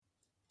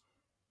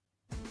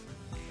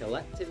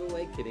Collective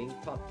Awakening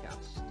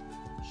podcast,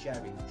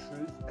 sharing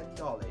truth and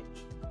knowledge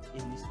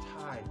in this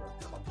time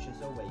of conscious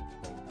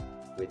awakening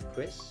with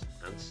Chris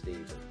and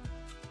Stephen.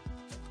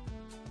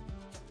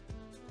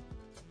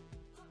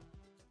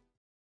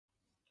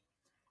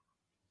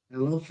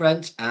 Hello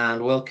friends,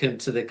 and welcome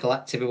to the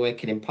Collective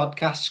Awakening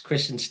podcast.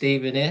 Chris and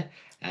Stephen here,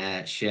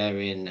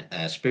 sharing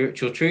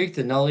spiritual truth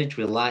and knowledge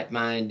with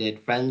like-minded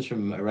friends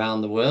from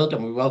around the world.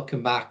 And we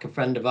welcome back a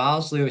friend of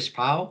ours, Lewis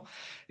Powell,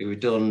 who we've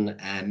done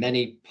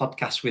many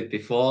podcasts with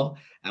before.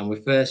 And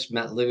we first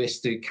met Lewis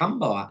through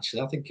Cambo,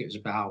 actually. I think it was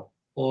about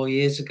 4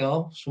 years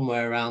ago,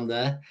 somewhere around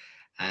there.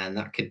 And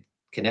that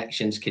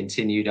connection's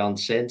continued on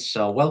since.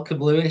 So welcome,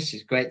 Lewis.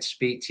 It's great to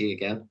speak to you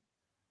again.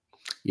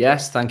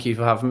 Yes, thank you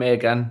for having me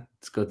again.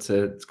 It's good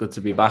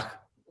to be back.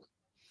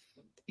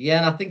 Yeah,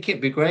 and I think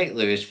it'd be great,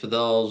 Lewis, for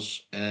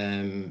those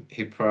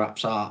who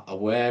perhaps are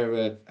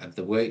aware of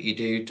the work you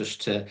do,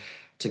 just to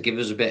give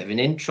us a bit of an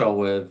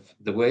intro of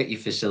the work you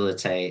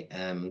facilitate,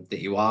 that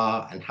you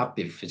are and have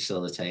been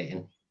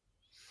facilitating.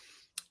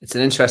 It's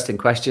an interesting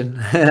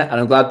question, and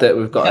I'm glad that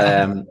we've got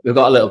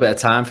a little bit of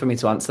time for me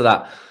to answer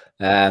that.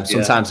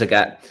 Sometimes I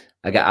get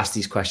asked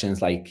these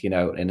questions, like, in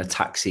a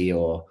taxi,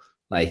 or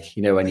like,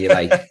 when you're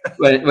like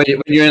when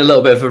you're in a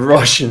little bit of a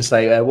rush, and it's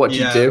like, what do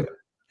you do?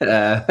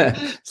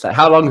 It's like,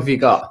 how long have you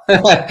got?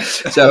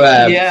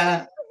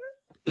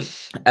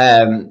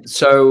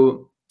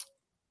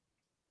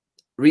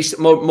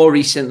 More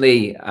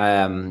recently,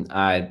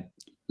 I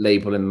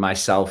labeling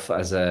myself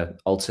as a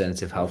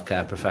alternative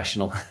healthcare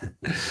professional,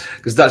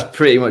 because that's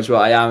pretty much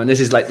what I am. And this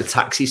is like the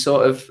taxi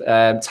sort of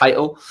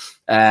title.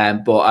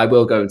 But I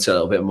will go into a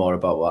little bit more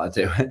about what I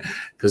do,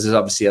 because there's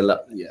obviously a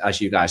lot, as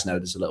you guys know,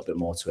 there's a little bit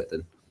more to it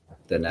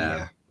than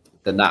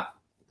that.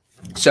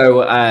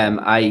 So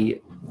I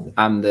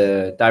am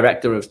the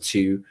director of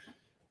two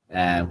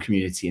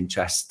community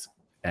interest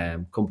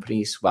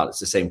companies. Well, it's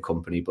the same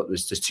company, but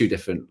there's just two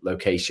different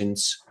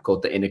locations,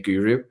 called the Inner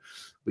Guru,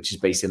 which is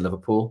based in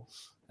Liverpool.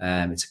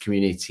 It's a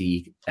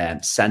community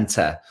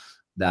centre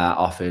that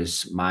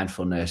offers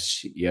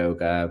mindfulness,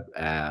 yoga.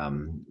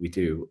 We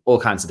do all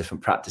kinds of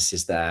different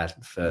practices there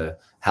for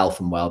health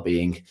and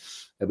well-being.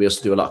 We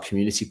also do a lot of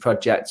community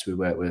projects. We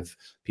work with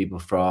people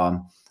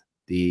from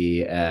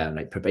the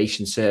like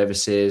probation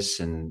services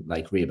and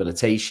like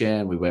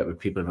rehabilitation. We work with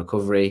people in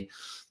recovery.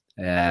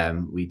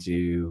 We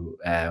do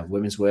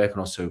women's work and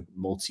also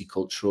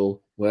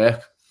multicultural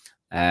work.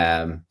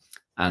 So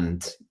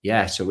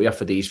we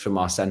offer these from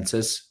our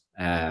centres.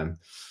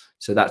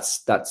 So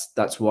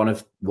that's one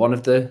of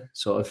the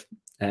sort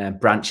of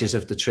branches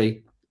of the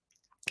tree.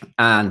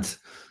 And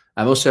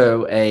I'm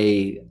also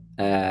a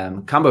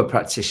Cambo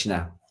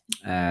practitioner,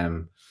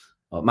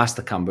 or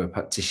master Cambo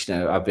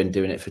practitioner. I've been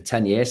doing it for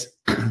 10 years.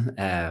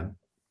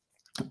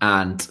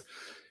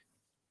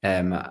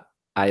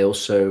 I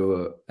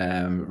also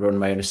run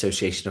my own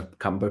association of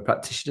Cambo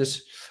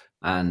practitioners,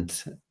 and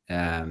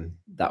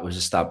that was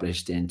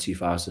established in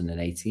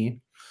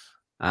 2018.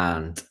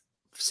 And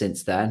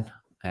since then,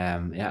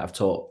 I've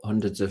taught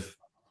hundreds of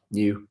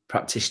new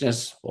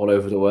practitioners all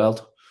over the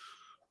world,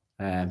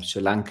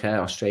 Sri Lanka,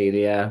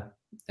 Australia,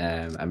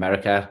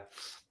 America.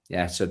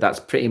 Yeah, so that's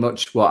pretty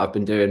much what I've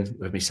been doing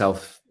with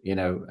myself.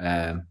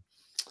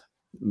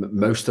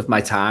 Most of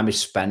my time is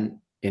spent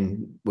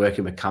in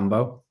working with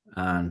Cambo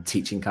and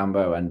teaching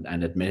Cambo and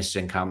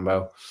administering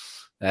Cambo.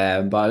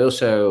 But I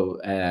also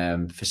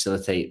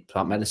facilitate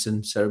plant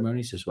medicine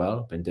ceremonies as well.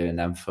 I've been doing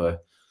them for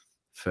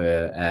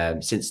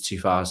since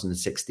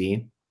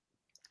 2016.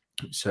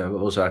 So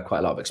I've also had quite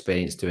a lot of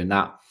experience doing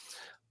that.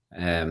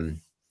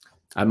 And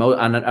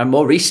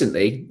more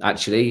recently,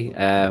 actually,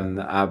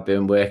 I've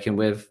been working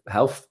with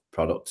health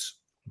products,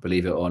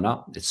 believe it or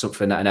not. It's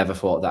something that I never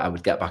thought that I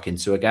would get back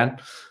into again.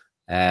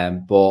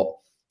 But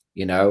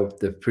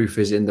the proof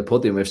is in the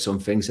pudding with some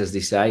things, as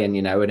they say. And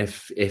and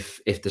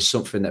if there's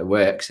something that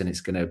works and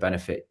it's going to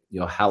benefit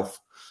your health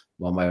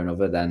one way or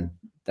another, then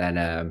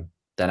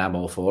I'm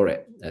all for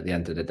it at the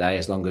end of the day,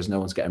 as long as no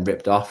one's getting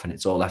ripped off and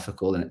it's all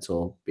ethical and it's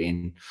all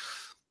being,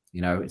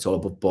 it's all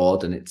above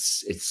board, and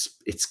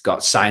it's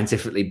got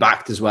scientifically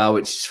backed as well,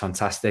 which is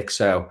fantastic.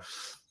 So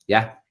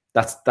yeah,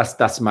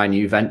 that's my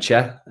new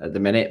venture at the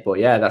minute. But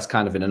yeah, that's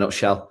kind of in a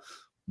nutshell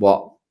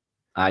what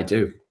I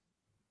do.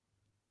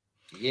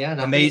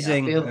 Yeah,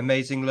 amazing,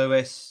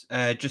 Lewis.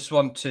 Just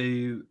want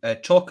to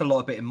talk a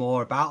little bit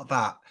more about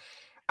that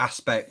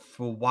aspect,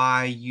 for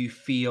why you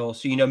feel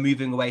so,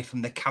 moving away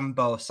from the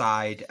Cambo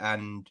side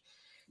and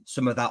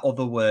some of that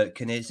other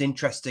work. And it's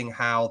interesting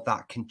how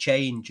that can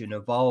change and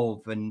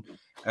evolve. And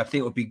I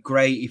think it would be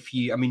great if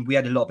we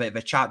had a little bit of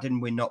a chat, didn't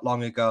we, not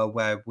long ago,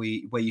 where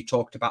you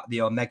talked about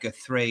the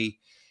omega-3.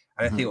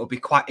 And I think it would be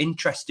quite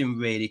interesting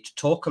really to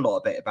talk a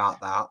little bit about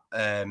that.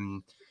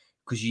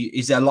 Because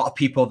is there a lot of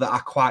people that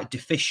are quite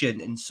deficient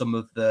in some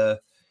of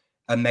the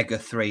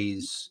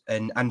omega-3s,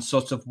 and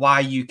sort of why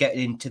you get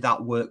into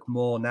that work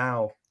more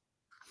now?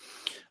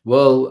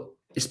 Well,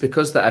 it's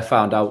because that I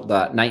found out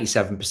that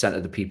 97%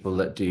 of the people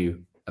that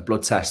do a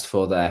blood test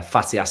for their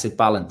fatty acid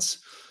balance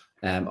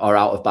are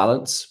out of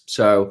balance.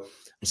 So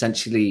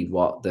essentially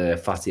what the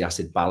fatty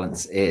acid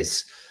balance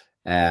is.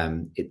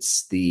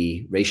 It's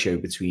the ratio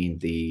between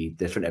the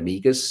different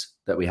omegas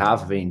that we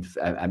have. I mean,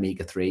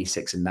 omega-3,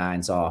 6 and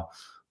 9s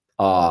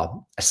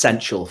are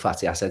essential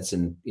fatty acids,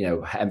 and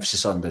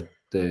emphasis on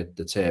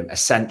the term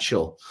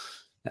essential,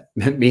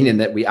 meaning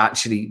that we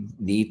actually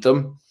need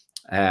them.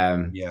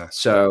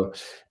 So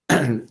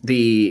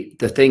the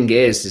thing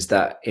is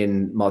that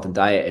in modern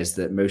diet is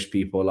that most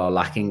people are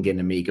lacking in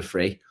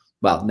omega-3.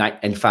 Well,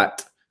 in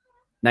fact,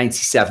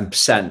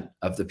 97%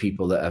 of the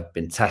people that have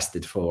been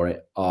tested for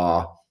it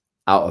are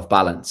out of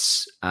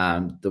balance.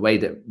 And the way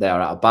that they are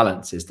out of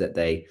balance is that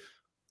they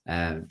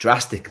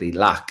drastically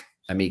lack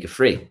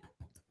omega-3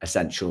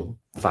 essential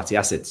fatty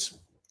acids.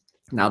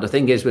 Now, the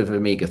thing is with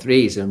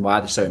omega-3s and why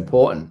they're so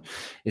important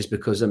is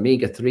because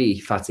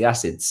omega-3 fatty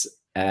acids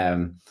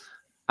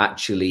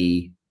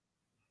actually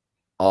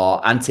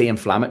are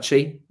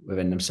anti-inflammatory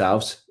within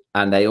themselves,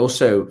 and they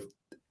also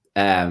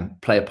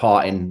play a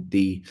part in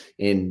the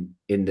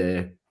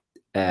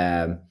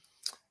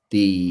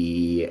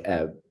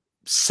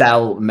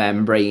cell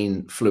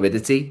membrane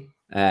fluidity,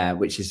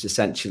 which is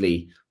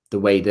essentially the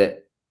way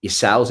that your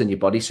cells in your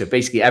body. So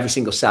basically, every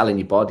single cell in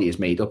your body is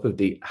made up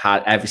of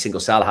every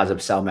single cell has a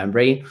cell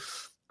membrane,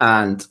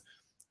 and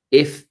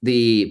if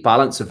the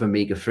balance of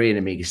omega-3 and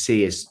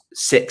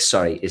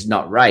omega-6 is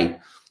not right,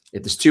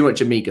 if there's too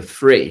much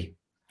omega-3,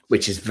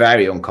 which is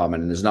very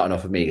uncommon, and there's not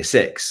enough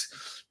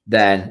omega-6,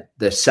 then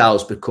the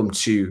cells become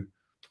too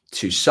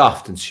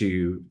soft and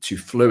too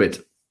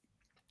fluid,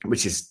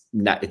 which is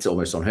it's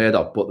almost unheard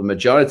of. But the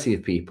majority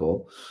of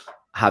people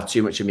have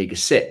too much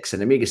omega-6,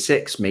 and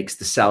omega-6 makes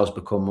the cells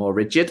become more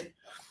rigid.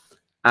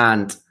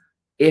 And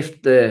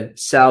if the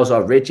cells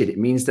are rigid, it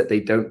means that they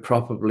don't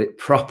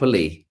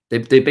properly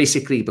they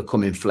basically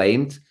become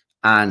inflamed.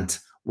 And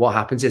what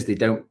happens is they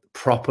don't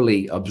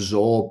properly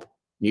absorb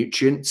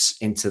nutrients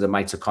into the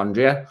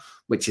mitochondria,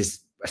 which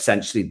is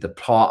essentially the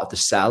part of the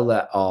cell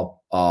that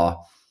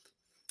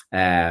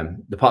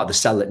the part of the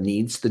cell that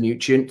needs the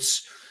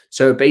nutrients.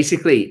 So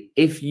basically,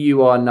 if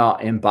you are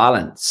not in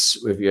balance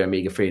with your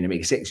omega-3 and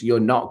omega-6, you're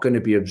not going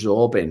to be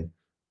absorbing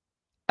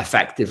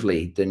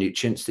effectively the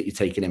nutrients that you're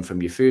taking in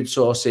from your food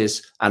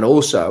sources. And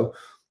also,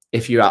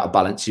 if you're out of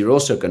balance, you're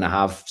also going to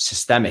have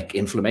systemic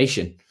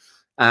inflammation.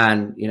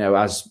 And,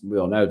 as we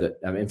all know, that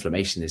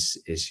inflammation is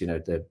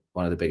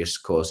one of the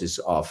biggest causes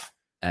of,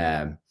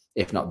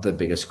 if not the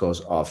biggest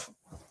cause of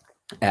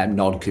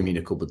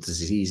non-communicable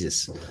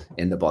diseases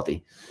in the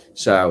body.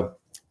 So,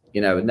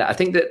 I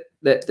think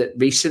that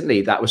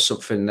recently that was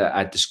something that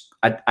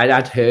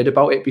I'd heard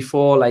about it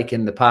before, like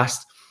in the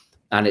past,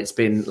 and it's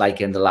been like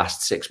in the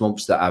last 6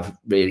 months that I've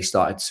really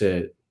started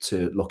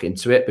to look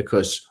into it,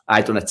 because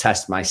I'd done a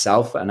test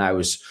myself and I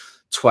was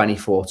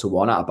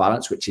 24-1 out of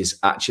balance, which is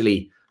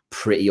actually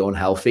pretty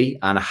unhealthy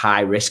and a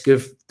high risk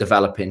of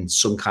developing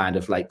some kind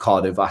of like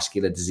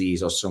cardiovascular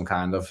disease or some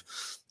kind of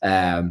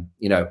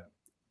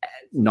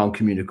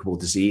non-communicable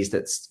disease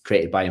that's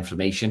created by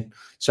inflammation.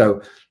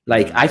 So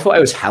I thought I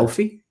was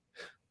healthy.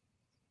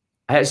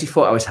 I actually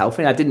thought I was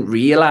healthy. I didn't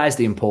realize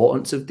the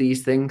importance of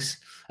these things,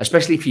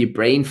 especially for your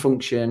brain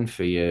function,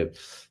 for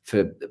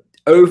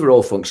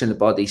overall function, the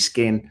body,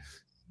 skin,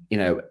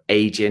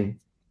 aging.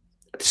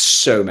 There's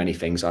so many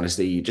things,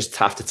 honestly. You just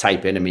have to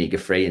type in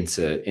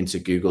omega-3 into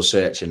Google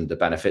search and the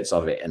benefits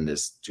of it, and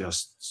there's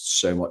just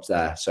so much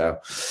there. So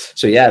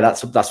yeah,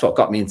 that's what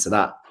got me into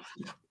that.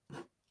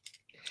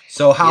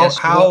 So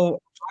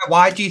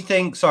why do you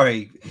think?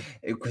 Sorry,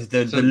 because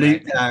the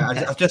loop there,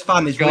 I've just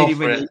found this really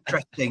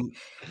interesting.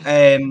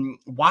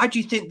 Why do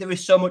you think there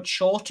is so much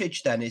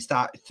shortage? Then is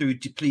that through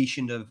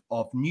depletion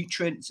of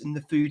nutrients in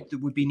the food that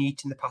we've been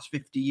eating the past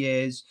 50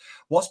 years?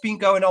 What's been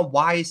going on?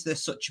 Why is there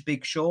such a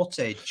big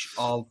shortage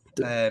of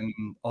the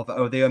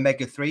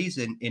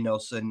omega-3s in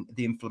us and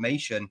the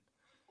inflammation?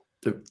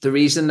 The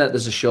reason that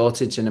there's a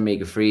shortage in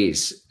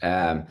omega-3s,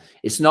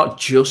 it's not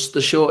just the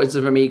shortage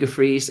of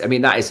omega-3s. I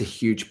mean, that is a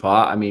huge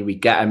part. I mean, we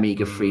get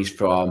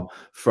omega-3s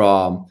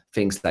from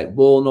things like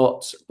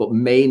walnuts, but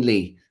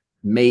mainly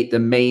the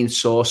main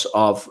source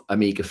of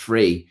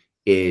omega-3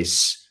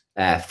 is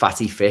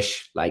fatty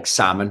fish like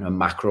salmon and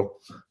mackerel.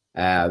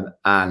 And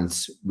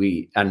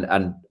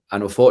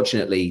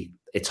unfortunately,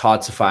 it's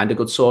hard to find a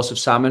good source of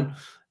salmon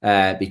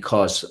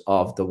because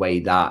of the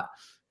way that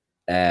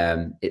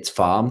it's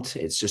farmed.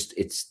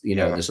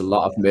 There's a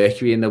lot of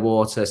mercury in the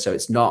water, so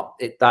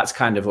that's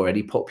kind of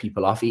already put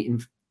people off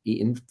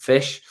eating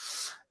fish.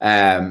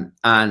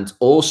 And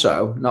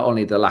also not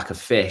only the lack of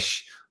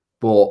fish,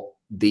 but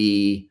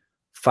the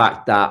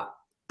fact that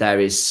there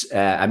is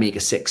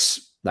omega-6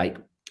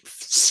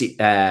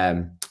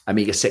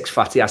 omega-6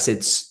 fatty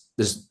acids.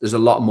 There's a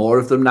lot more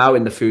of them now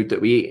in the food that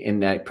we eat,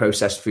 in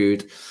processed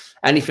food.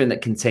 Anything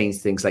that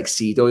contains things like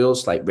seed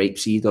oils, like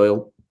rapeseed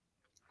oil,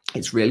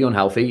 it's really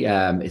unhealthy.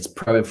 It's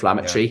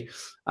pro-inflammatory,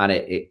 and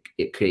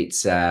it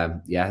creates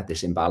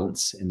this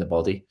imbalance in the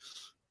body.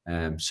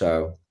 I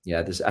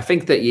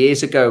think that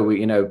years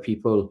ago,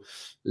 people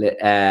they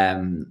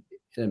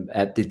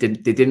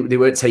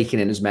weren't taking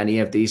in as many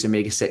of these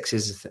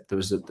omega-6s.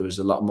 There was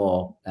a lot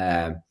more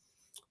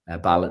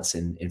balance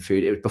in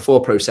food. It was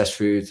before processed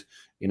food.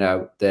 You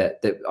know,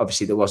 that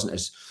obviously there wasn't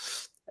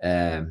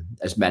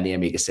as many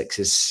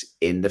omega-6s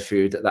in the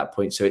food at that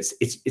point. So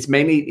it's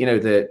mainly, you know,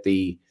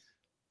 the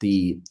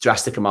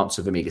drastic amounts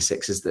of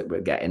omega-6s that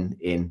we're getting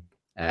in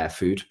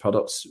food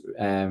products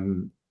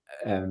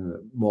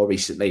more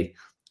recently,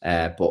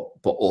 but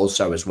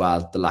also as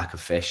well the lack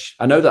of fish.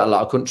 I know that a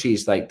lot of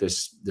countries, like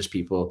there's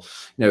people,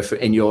 you know,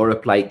 in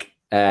Europe, like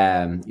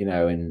you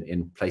know,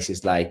 in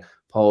places like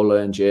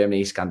Poland,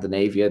 Germany,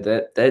 Scandinavia,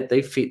 that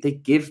they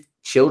give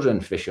children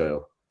fish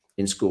oil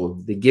in school.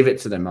 They give it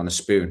to them on a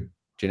spoon.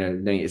 Do you know what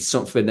I mean? It's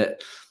something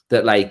that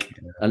like,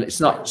 and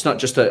it's not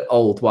just an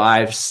old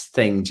wives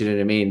thing. Do you know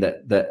what I mean?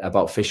 That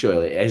about fish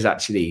oil, it is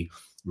actually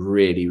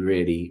really,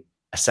 really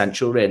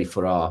essential, really,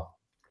 for our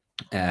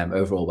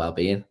overall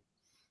well-being.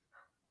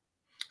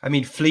 I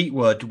mean,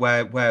 Fleetwood,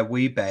 where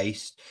we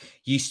based,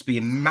 used to be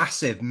a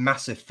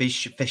massive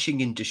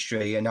fishing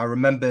industry, and I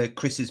remember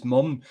Chris's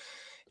mum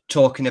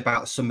talking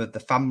about some of the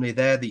family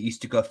there that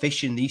used to go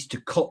fishing. They used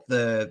to cut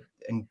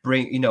and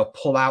bring, you know,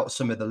 pull out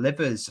some of the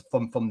livers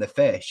from the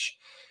fish,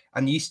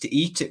 and used to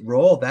eat it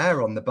raw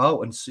there on the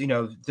boat. And, you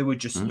know, they were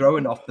just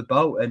throwing off the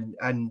boat.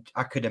 And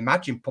I could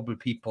imagine probably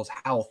people's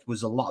health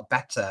was a lot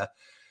better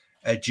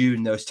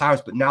during those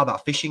times. But now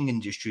that fishing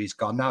industry is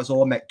gone, now it's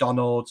all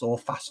McDonald's, all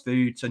fast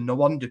food. So no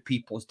wonder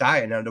people's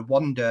dying. And I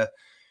wonder,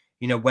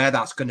 you know, where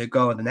that's going to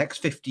go in the next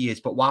 50 years.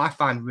 But what I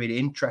find really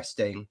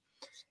interesting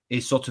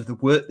is sort of the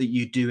work that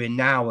you're doing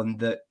now, and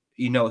that,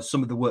 you know,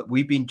 some of the work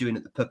we've been doing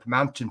at the Purple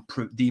Mountain,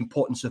 the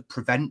importance of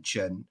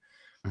prevention.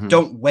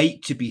 Don't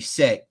wait to be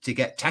sick to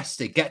get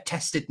tested. Get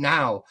tested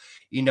now.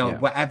 You know,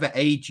 whatever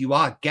age you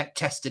are, get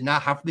tested now.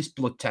 Have this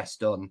blood test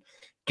done.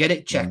 Get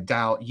it checked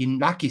out. You,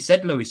 like you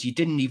said, Lewis, you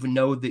didn't even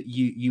know that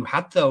you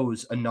had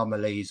those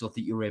anomalies or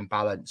that you were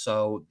imbalanced.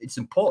 So it's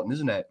important,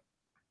 isn't it?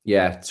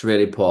 Yeah, it's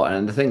really important.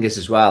 And the thing is,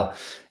 as well,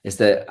 is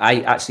that I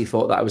actually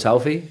thought that I was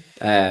healthy.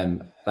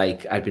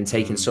 Like I'd been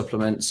taking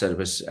supplements, so it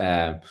was,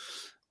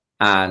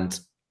 and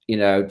you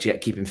know,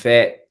 keeping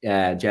fit,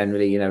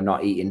 generally, you know,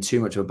 not eating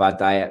too much of a bad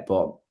diet.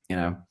 But you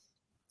know,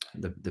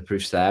 the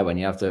proof's there when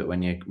you have to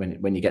when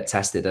you get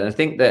tested. And I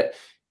think that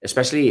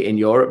especially in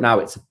Europe now,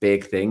 it's a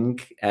big thing.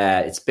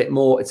 It's a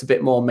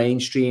bit more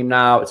mainstream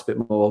now. It's a bit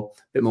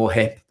more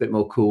hip, a bit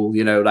more cool.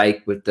 You know,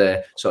 like with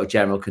the sort of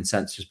general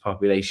consensus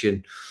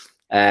population.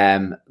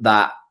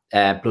 That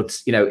blood,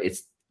 you know,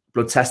 it's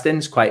blood testing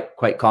is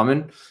quite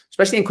common,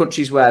 especially in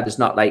countries where there's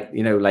not like,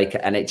 you know, like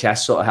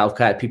NHS sort of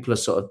healthcare. People are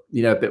sort of,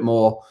 you know, a bit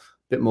more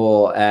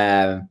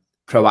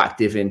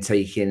proactive in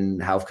taking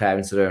healthcare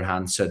into their own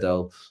hands. So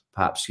they'll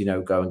perhaps, you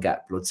know, go and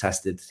get blood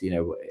tested, you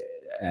know,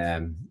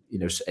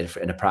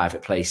 in a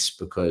private place,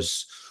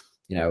 because,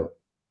 you know,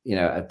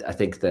 I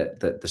think that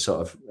the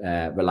sort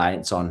of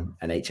reliance on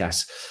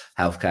NHS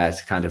healthcare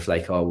is kind of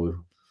like,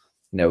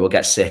 we'll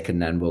get sick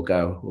and then we'll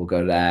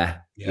go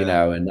there, you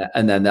know,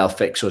 and then they'll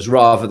fix us,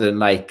 rather than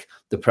like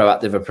the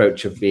proactive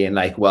approach of being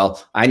like,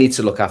 well, I need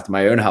to look after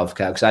my own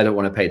healthcare because I don't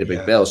want to pay the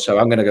big bills. So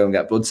I'm going to go and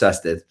get blood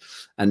tested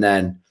and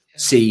then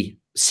see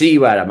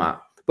where I'm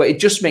at. But it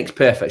just makes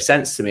perfect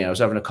sense to me. I was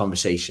having a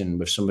conversation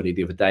with somebody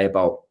the other day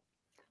about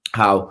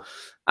how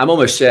I'm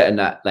almost certain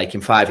that like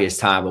in 5 years'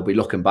 time, we'll be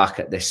looking back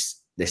at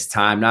this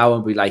time now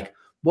and be like,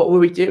 what were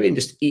we doing?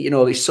 Just eating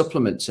all these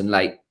supplements and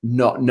like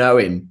not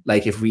knowing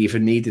like if we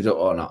even needed it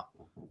or not.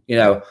 You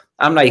know,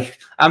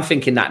 I'm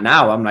thinking that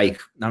now. I'm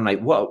like,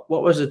 what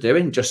was I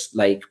doing? Just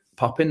like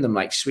popping them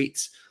like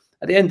sweets.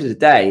 At the end of the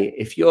day,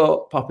 if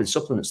you're popping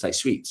supplements like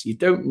sweets, you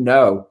don't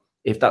know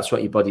if that's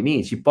what your body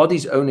needs. Your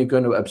body's only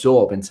going to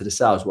absorb into the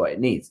cells what it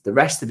needs. The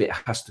rest of it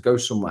has to go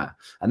somewhere.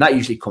 And that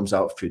usually comes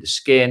out through the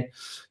skin,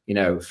 you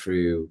know,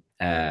 through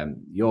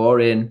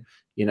urine.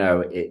 You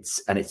know, it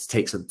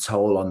takes a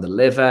toll on the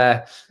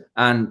liver,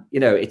 and you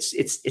know,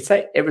 it's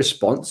like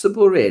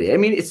irresponsible, really. I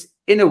mean, it's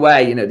in a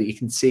way, you know, that you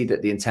can see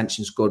that the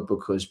intention's good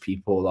because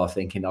people are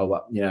thinking, oh,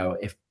 well, you know,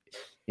 if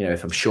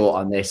I'm short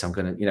on this, I'm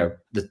gonna, you know,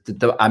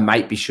 I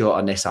might be short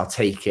on this. I'll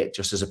take it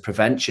just as a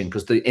prevention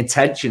because the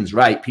intention's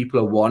right. People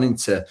are wanting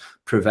to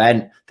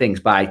prevent things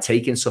by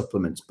taking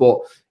supplements, but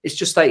it's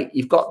just like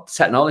you've got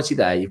technology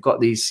there. You've got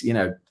these, you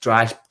know,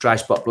 dry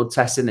spot blood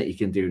testing that you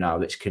can do now,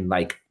 which can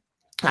like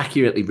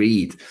accurately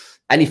read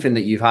anything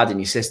that you've had in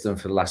your system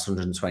for the last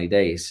 120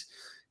 days.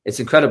 It's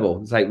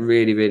incredible. It's like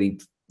really,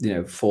 really, you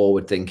know,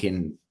 forward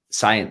thinking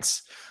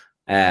science.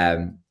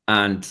 And,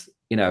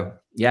 you know,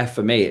 yeah,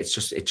 for me, it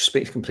just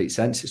makes complete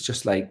sense. It's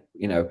just like,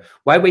 you know,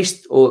 why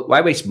waste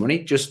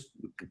money? Just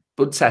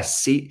blood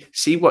tests,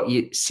 see where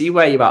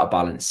you're out of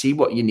balance, see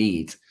what you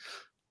need,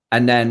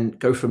 and then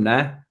go from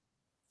there.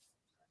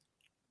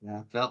 Yeah,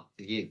 I felt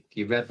you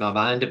read my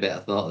mind a bit. I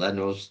thought then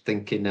I was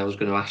thinking I was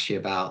going to ask you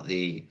about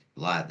the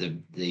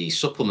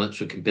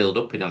supplements we can build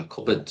up in our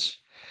cupboards,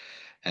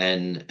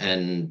 and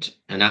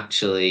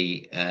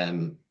actually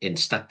in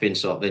stepping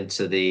sort of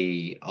into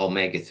the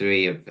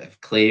omega-3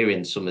 of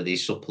clearing some of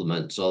these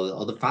supplements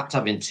or the fact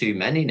having too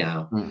many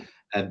now.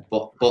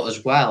 But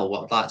as well,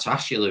 what I'd like to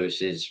ask you,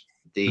 Lewis, is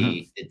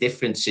the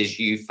differences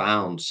you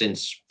found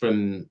since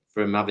from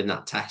having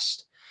that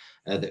test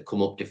that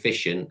come up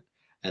deficient?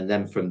 And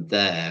then from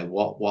there,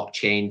 what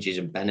changes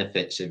and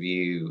benefits have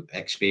you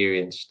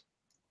experienced?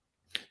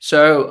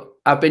 So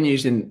I've been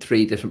using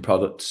 3 different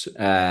products,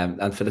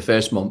 and for the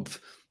first month,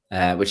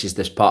 which is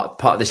this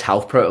part of this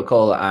health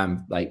protocol that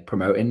I'm like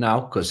promoting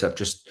now, because I've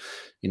just,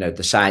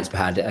 the science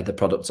behind it and the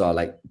products are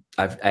like,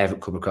 I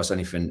haven't come across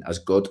anything as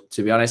good,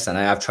 to be honest. And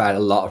I have tried a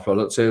lot of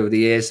products over the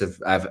years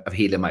of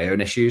healing my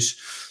own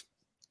issues.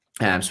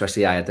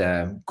 Especially I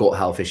had gut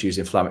health issues,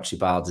 inflammatory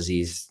bowel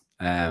disease,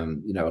 a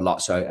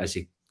lot. So as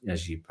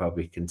you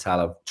probably can tell,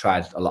 I've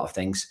tried a lot of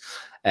things.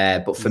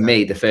 But for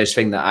me, the first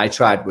thing that I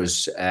tried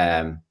was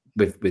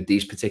with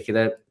these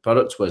particular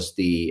products was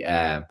the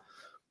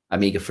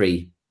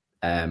omega-3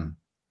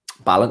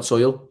 balance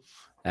oil.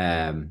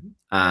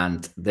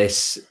 And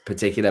this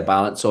particular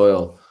balance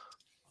oil,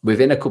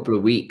 within a couple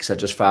of weeks, I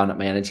just found that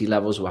my energy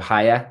levels were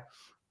higher.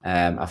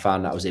 I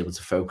found that I was able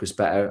to focus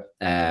better.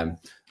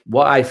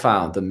 What I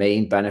found, the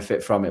main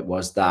benefit from it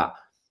was that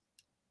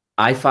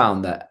I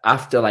found that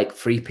after like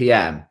 3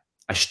 p.m.,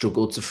 I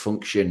struggled to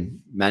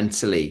function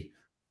mentally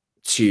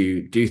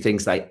to do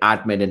things like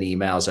admin and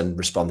emails and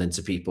responding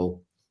to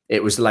people.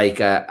 It was like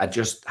I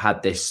just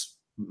had this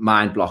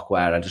mind block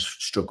where I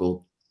just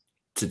struggled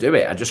to do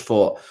it. I just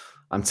thought,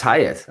 I'm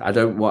tired. I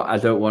don't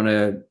want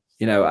to,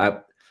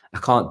 I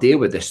can't deal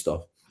with this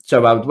stuff.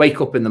 So I would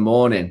wake up in the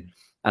morning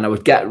and I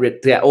would get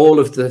all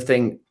of the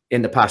thing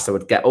in the past. I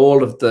would get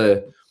all of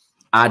the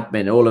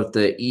admin, all of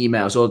the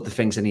emails, all of the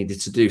things I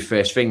needed to do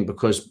first thing,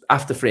 because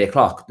after 3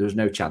 o'clock, there was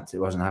no chance it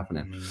wasn't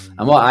happening.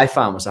 And what I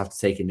found was after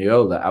taking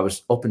Neola, I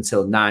was up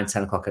until 9,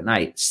 10 o'clock at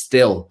night,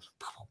 still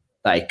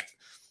like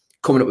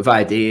coming up with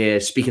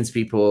ideas, speaking to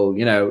people,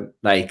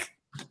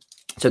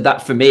 so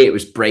that for me, it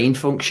was brain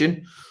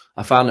function.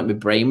 I found that my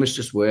brain was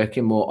just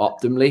working more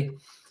optimally.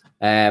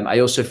 I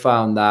also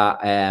found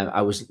that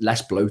I was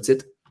less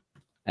bloated,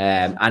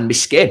 and my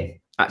skin,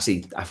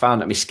 actually, I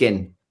found that my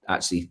skin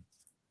actually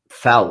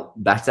felt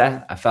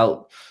better. I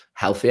felt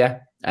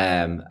healthier.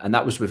 And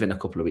that was within a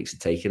couple of weeks of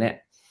taking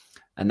it.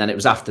 And then it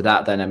was after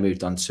that, then I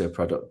moved on to a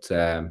product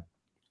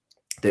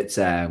that's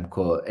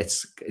called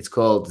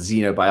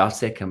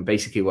Xenobiotic. And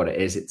basically what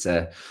it is, it's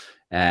a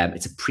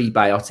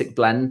prebiotic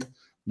blend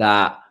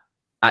that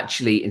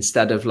actually,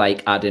 instead of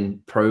like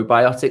adding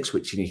probiotics,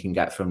 which you can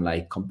get from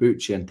like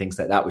kombucha and things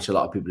like that, which a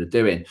lot of people are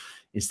doing,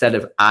 instead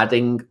of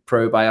adding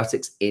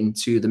probiotics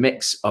into the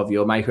mix of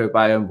your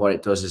microbiome, what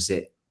it does is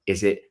it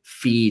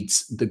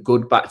feeds the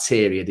good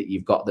bacteria that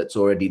you've got that's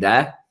already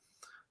there.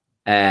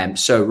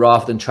 So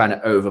rather than trying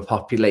to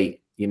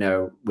overpopulate,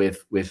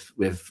 with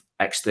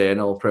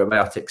external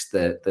probiotics,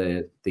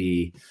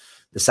 the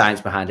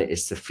science behind it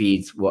is to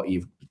feed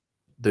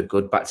the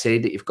good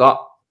bacteria that you've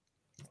got.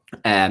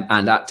 And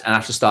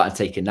after starting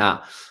taking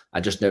that, I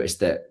just noticed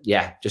that,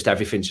 just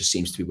everything just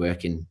seems to be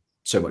working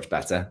so much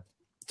better,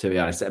 to be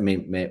honest. I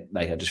mean,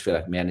 I just feel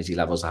like my energy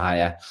levels are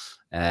higher,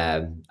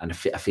 and I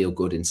feel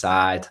good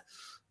inside.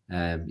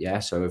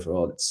 So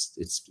overall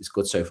it's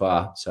good so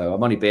far. So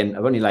I've only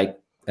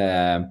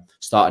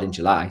started in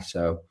July.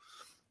 So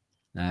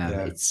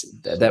it's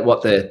that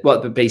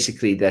what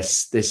basically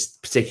this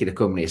particular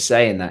company is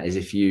saying, that is,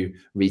 if you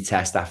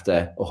retest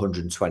after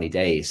 120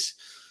 days,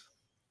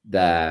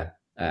 they're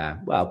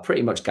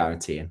pretty much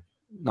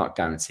not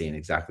guaranteeing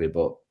exactly,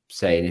 but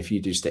saying if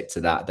you do stick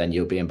to that, then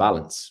you'll be in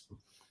balance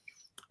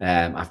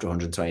after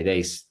 120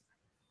 days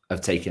of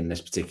taking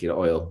this particular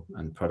oil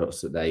and products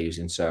that they're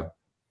using. So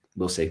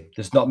we'll see.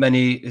 There's not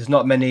many,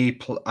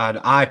 and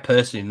I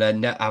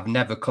personally, I've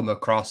never come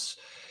across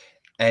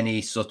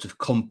any sort of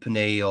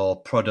company or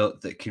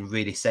product that can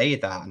really say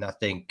that. And I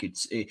think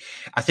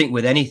I think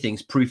with anything,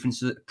 proof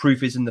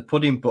is in the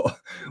pudding. But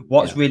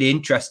what's really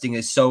interesting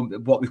is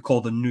what we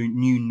call the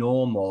new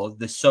normal.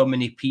 There's so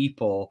many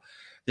people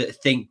that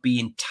think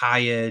being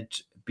tired,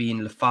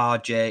 being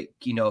lethargic,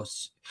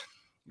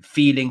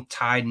 feeling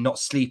tired, not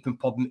sleeping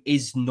problem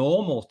is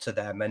normal to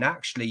them. And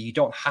actually, you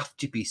don't have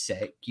to be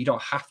sick. You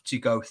don't have to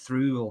go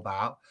through all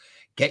that.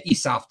 Get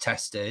yourself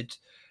tested.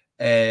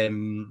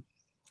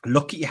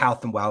 Look at your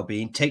health and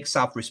well-being, take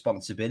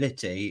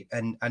self-responsibility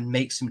and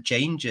make some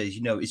changes.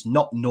 It's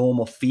not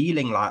normal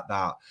feeling like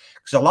that,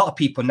 because a lot of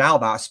people now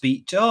that I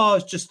speak to,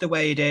 it's just the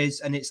way it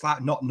is. And it's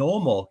like not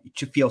normal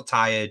to feel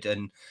tired.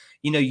 And,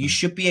 you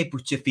should be able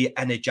to feel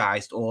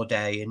energized all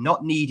day and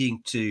not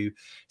needing to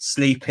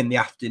sleep in the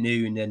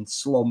afternoon and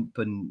slump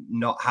and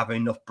not have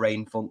enough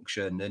brain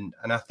function.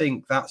 And I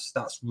think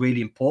that's really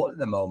important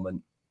at the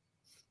moment.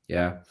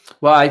 Yeah.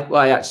 Well,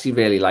 I actually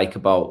really like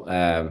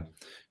about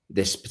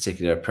this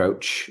particular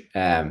approach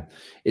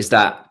is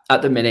that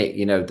at the minute,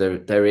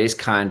 there is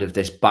kind of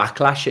this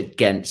backlash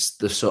against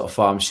the sort of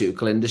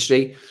pharmaceutical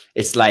industry.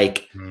 It's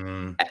like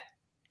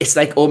it's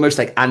like almost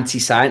like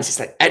anti-science. It's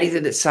like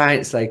anything that's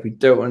science, like we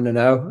don't want to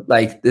know.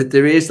 Like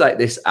there is like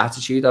this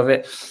attitude of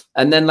it.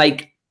 And then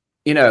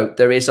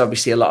there is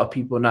obviously a lot of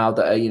people now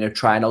that are,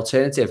 trying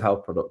alternative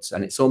health products,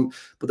 and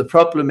but the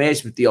problem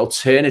is with the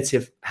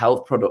alternative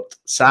health product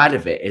side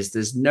of it is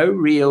there's no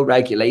real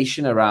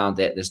regulation around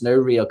it. There's no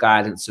real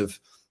guidance of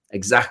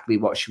exactly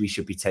what we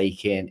should be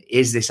taking.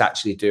 Is this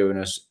actually doing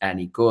us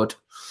any good?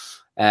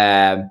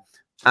 And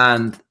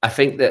I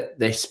think that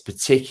this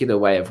particular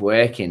way of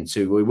working,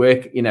 so we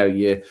work,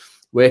 you're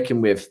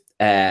working with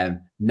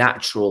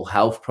natural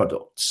health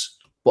products,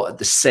 but at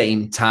the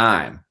same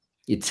time,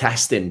 you're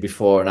testing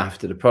before and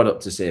after the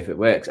product to see if it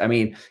works. I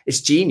mean,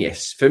 it's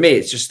genius. For me,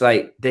 it's just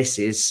like, this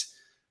is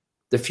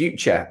the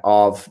future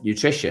of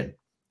nutrition.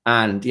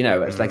 And,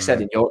 it's like I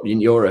said, in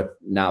Europe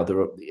now,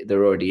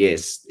 there already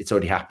is, it's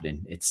already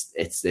happening.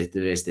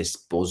 There is this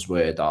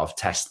buzzword of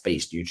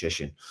test-based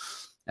nutrition,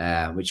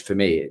 which for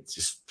me, it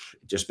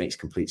just makes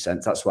complete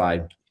sense. That's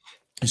why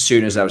as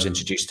soon as I was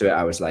introduced to it,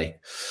 I was like,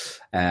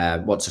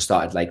 once I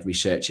started like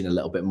researching a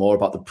little bit more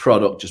about the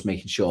product, just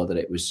making sure that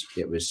it was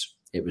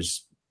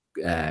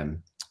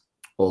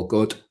all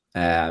good.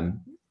 I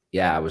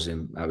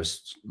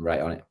was right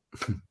on it.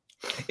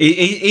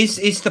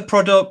 Is the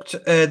product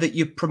that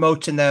you're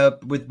promoting there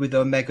with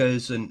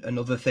omegas and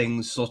other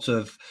things sort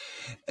of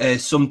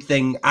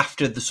something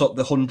after the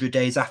 100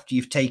 days after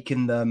you've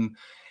taken them,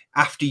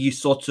 after you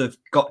sort of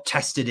got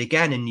tested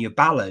again and you're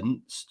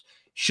balanced?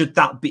 Should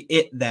that be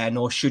it then,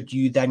 or should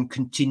you then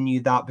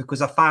continue that?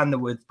 Because I find that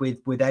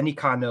with any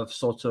kind of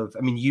sort of,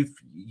 I mean, you've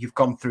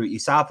gone through it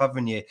yourself,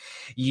 haven't you?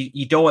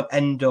 You don't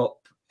end up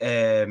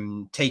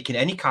taking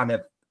any kind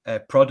of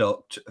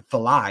product for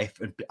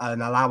life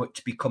and allow it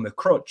to become a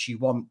crutch. You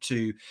want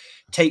to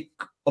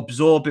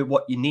absorb it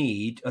what you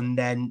need, and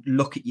then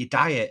look at your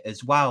diet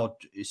as well.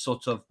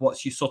 Sort of,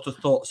 what's your sort of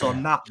thoughts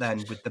on that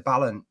then with the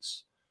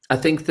balance? I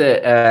think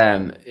that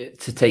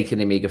to take an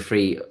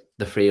omega-3,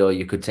 the free oil,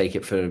 you could take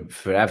it for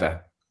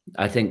forever.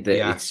 I think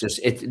that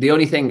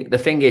the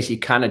thing is you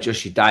can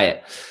adjust your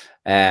diet,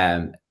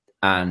 and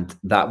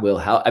that will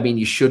help. I mean,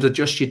 you should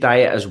adjust your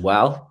diet as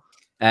well.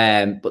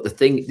 But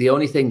the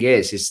only thing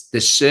is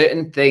there's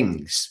certain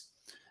things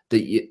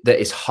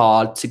that is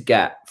hard to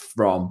get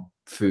from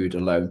food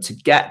alone. To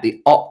get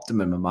the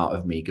optimum amount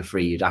of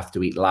omega-3, you'd have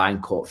to eat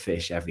line caught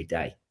fish every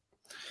day,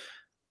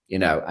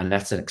 and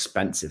that's an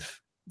expensive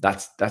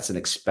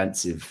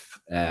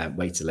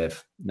way to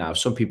live. Now,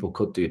 some people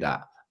could do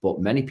that, but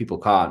many people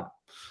can't.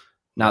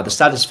 Now, the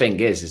saddest thing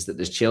is that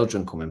there's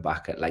children coming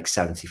back at like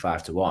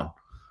 75 to 1,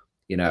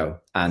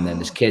 and then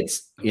there's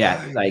kids.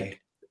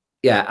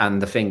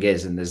 And the thing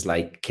is, and there's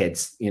like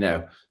kids,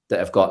 that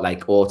have got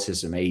like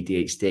autism,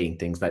 ADHD and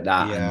things like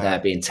that. And they're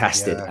being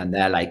tested and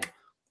they're like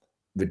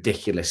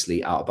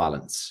ridiculously out of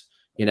balance,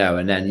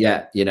 and then,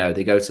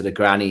 they go to the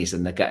grannies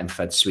and they're getting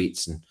fed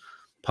sweets and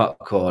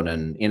popcorn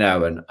and,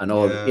 and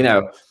all,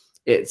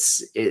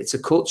 it's a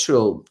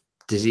cultural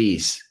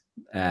disease.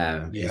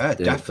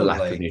 Definitely. The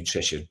lack of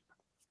nutrition.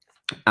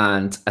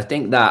 And I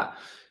think that,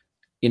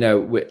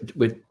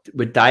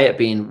 with diet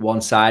being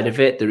one side of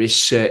it, there is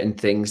certain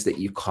things that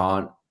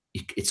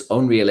it's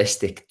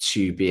unrealistic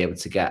to be able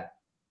to get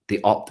the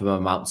optimum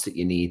amounts that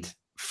you need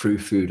through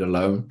food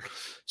alone.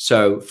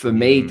 So for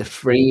me, the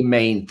three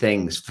main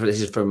things,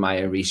 this is from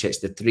my own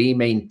research, the three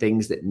main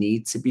things that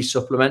need to be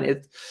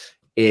supplemented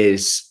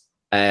is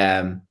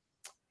omega-3,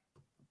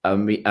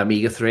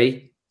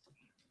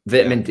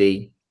 vitamin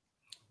D,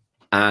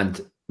 and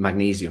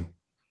magnesium.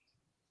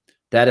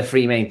 They're the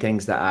three main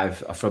things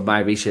that from my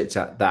research,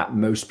 that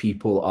most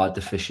people are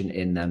deficient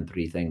in them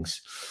three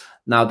things.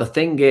 Now, the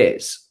thing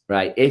is,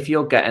 right, if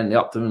you're getting the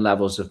optimum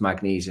levels of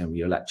magnesium,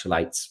 your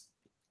electrolytes,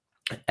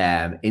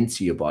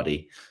 into your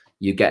body,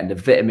 you're getting the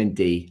vitamin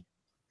D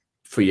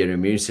for your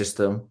immune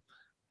system,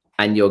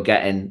 and you're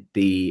getting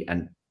the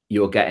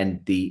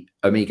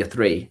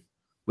omega-3,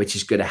 which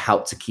is going to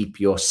help to keep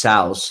your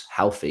cells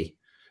healthy,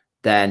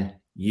 then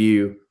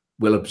you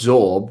will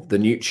absorb the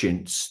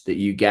nutrients that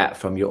you get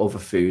from your other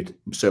food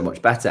so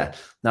much better.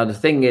 Now, the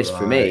thing is,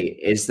 for me,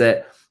 is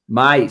that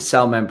my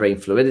cell membrane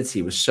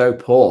fluidity was so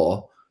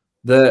poor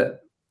that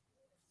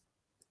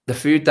the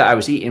food that I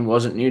was eating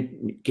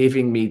wasn't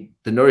giving me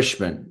the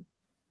nourishment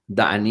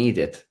that I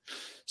needed.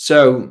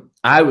 So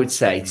I would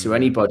say to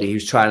anybody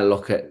who's trying to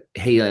look at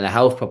healing a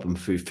health problem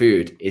through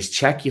food is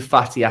check your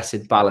fatty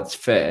acid balance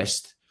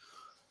first,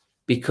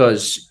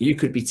 because you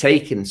could be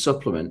taking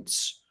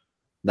supplements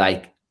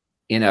like,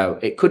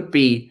 it could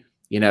be,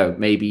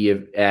 maybe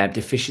you're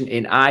deficient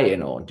in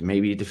iron, or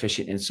maybe you're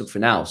deficient in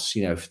something else.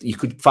 You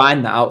could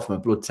find that out from a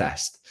blood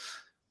test,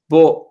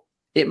 but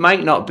it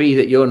might not be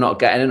that you're not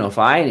getting enough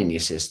iron in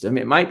your system.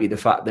 It might be the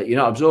fact that you're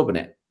not absorbing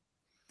it.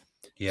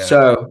 Yeah.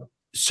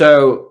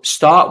 So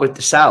start with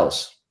the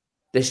cells.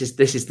 This is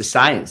the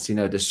science.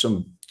 There's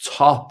some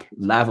top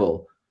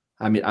level.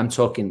 I mean, I'm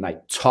talking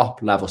like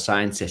top level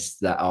scientists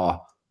that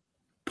are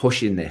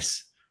pushing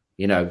this,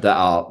 that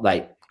are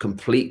like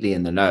completely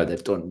in the know.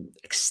 They've done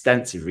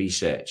extensive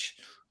research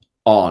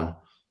on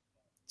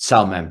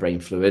cell membrane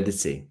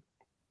fluidity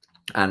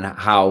and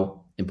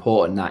how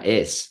important that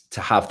is to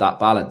have that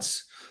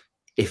balance.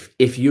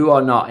 If you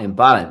are not in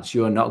balance,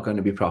 you are not going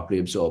to be properly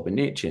absorbing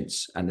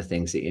nutrients and the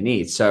things that you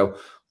need. So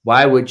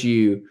why would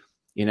you,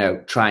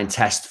 try and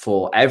test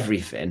for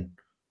everything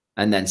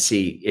and then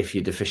see if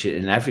you're deficient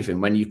in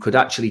everything, when you could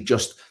actually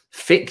just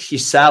fix your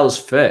cells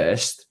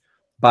first,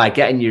 by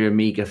getting your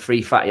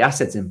omega-3 fatty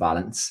acids in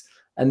balance,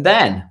 and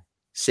then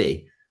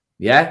see,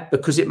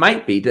 because it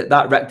might be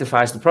that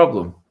rectifies the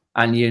problem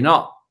and you're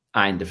not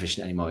iron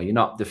deficient anymore. You're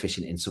not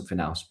deficient in something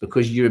else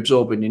because you're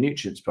absorbing your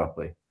nutrients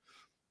properly.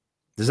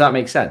 Does that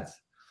make sense?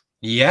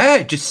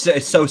 Yeah, just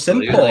it's so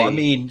simple. Really? I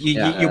mean,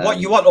 you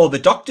want all the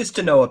doctors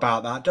to know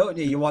about that, don't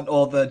you? You want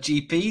all the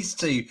GPs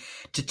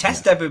to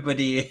test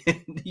everybody.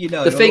 You'll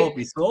all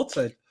be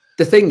sorted.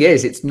 The thing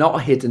is, it's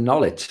not hidden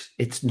knowledge.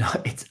 It's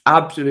not. It's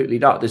absolutely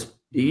not.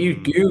 You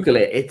Google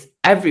it; it's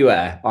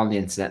everywhere on the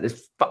internet.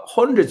 There's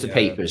hundreds of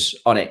papers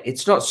on it.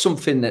 It's not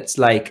something that's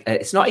like.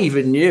 It's not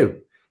even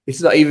new.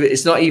 It's not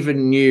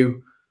even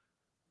new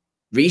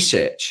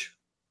research.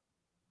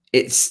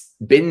 It's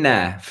been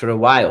there for a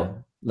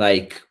while.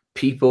 Like,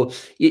 people,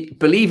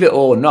 believe it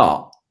or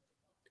not,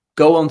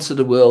 go onto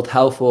the World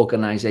Health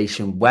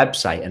Organization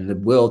website, and the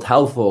World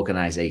Health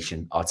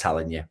Organization are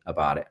telling you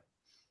about it.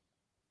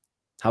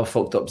 How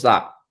fucked up's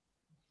that?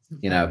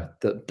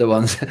 The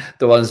ones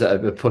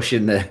that are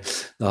pushing the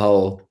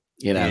whole,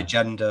 the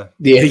agenda.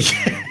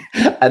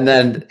 And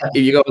then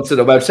if you go onto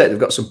the website, they've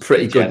got some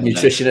pretty good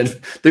nutrition, and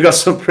they've got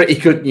some pretty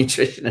good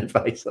nutrition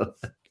advice on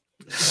it.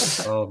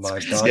 Oh my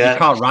God. You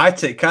can't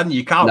write it, can you?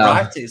 You can't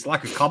write it. It's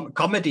like a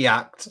comedy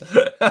act.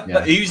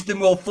 Who's the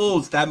more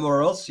fools, them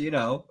or us,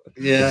 Yeah,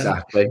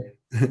 exactly.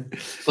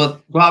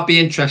 But what I'd be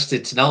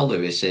interested to know,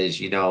 Lewis,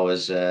 is,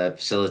 as a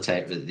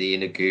facilitator at the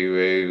Inner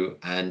Guru,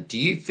 and do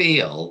you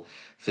feel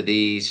for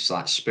these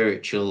like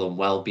spiritual and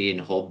well-being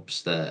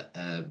hubs that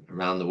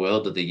around the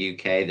world of the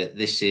UK, that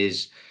this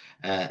is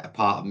a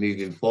part of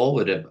moving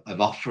forward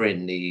of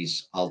offering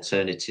these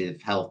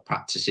alternative health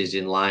practices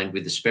in line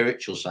with the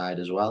spiritual side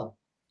as well?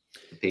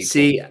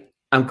 See,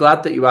 I'm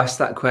glad that you asked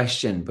that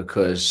question,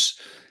 because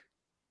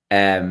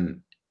the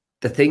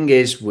thing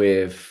is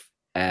with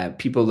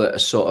people that are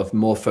sort of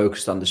more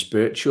focused on the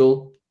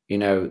spiritual,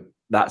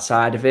 that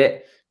side of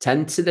it,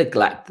 tend to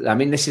neglect. I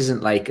mean, this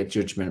isn't like a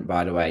judgment,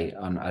 by the way.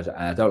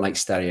 I don't like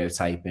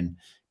stereotyping,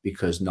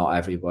 because not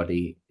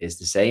everybody is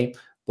the same.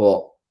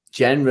 But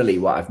generally,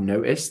 what I've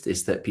noticed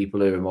is that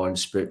people who are more in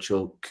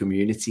spiritual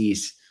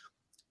communities,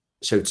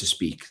 so to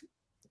speak,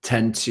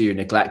 tend to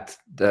neglect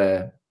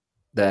the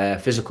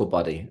physical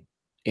body.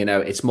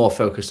 It's more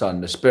focused on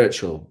the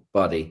spiritual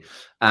body,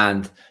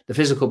 and the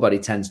physical body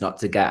tends not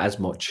to get as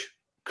much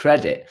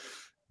credit.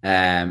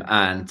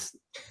 And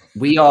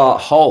we are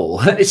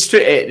whole. It's true.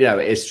 It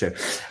is true.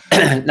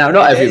 Now,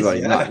 not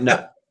everybody.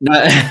 No.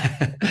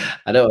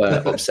 I don't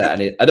want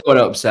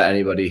to upset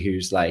anybody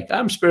who's like,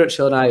 I'm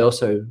spiritual and I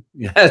also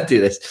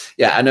do this.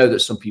 Yeah, I know that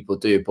some people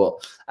do, but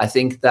I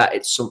think that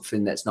it's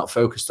something that's not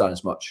focused on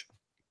as much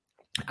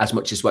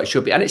as what it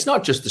should be. And it's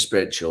not just the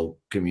spiritual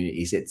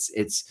communities. It's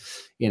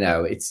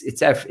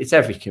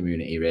every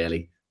community,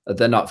 really.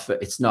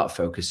 It's not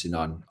focusing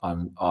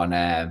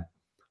on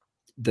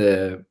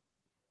the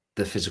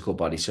physical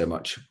body so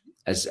much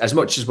as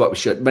much as what we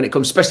should. When it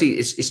comes, especially,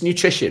 it's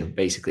nutrition,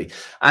 basically.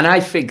 And I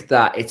think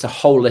that it's a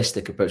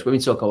holistic approach. When we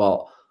talk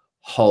about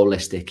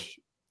holistic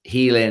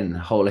healing,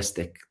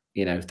 holistic,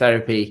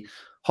 therapy,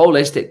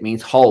 holistic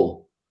means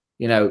whole.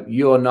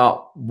 You're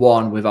not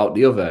one without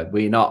the other.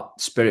 We're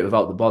not spirit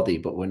without the body,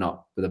 but we're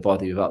not the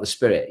body without the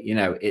spirit.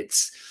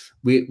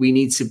 We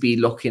need to be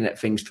looking at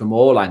things from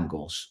all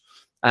angles.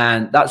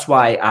 And that's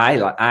why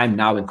I'm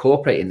now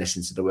incorporating this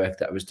into the work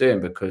that I was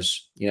doing,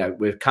 because,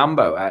 with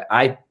Cambo,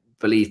 I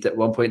believed at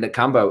one point that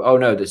Cambo,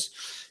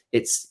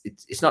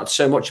 it's not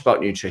so much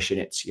about nutrition.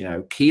 It's,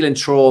 healing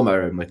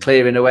trauma, and we're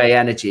clearing away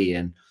energy,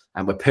 and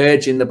we're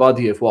purging the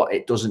body of what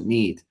it doesn't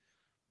need.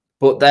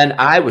 But then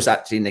I was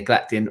actually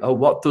neglecting,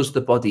 what does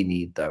the body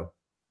need though?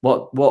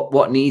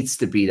 What needs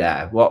to be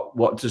there?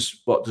 What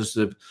does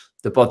the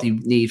body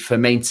need for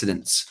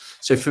maintenance?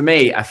 So for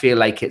me, I feel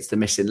like it's the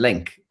missing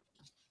link.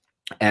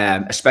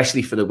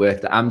 Especially for the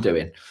work that I'm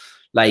doing,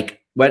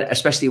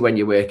 especially when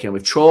you're working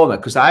with trauma,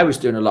 because I was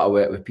doing a lot of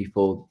work with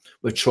people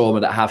with trauma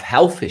that have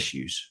health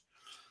issues,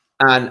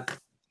 and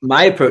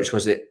my approach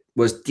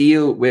was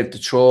deal with the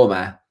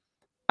trauma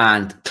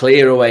and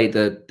clear away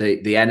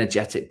the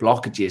energetic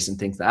blockages and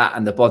things like that,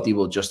 and the body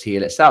will just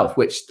heal itself,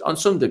 which on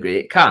some degree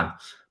it can.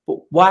 But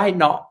why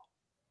not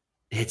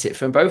hit it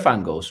from both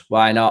angles?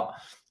 Why not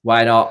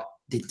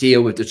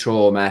deal with the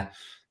trauma,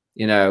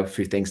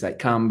 through things like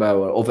Cambo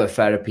or other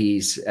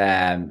therapies,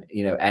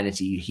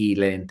 energy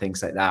healing,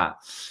 things like that.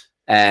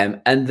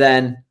 And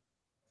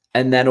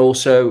then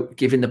also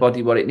giving the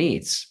body what it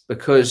needs,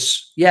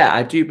 because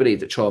I do believe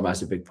that trauma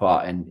has a big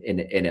part in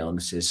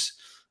illnesses.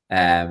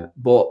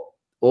 But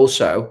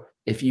also,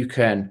 if you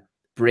can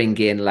bring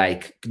in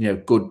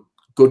good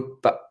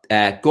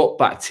gut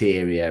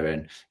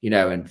bacteria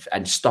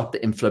and stop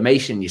the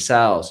inflammation in your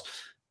cells,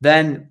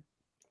 then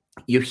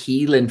you're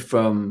healing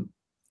from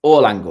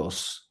all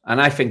angles. And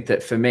I think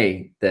that for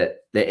me,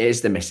 that there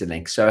is the missing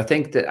link. So I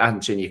think that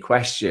answering your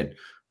question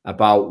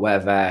about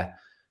whether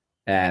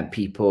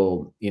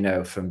people,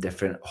 from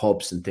different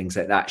hubs and things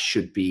like that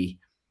should be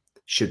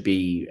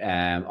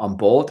on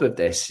board with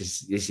this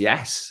is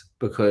yes,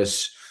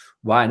 because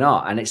why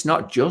not? And it's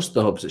not just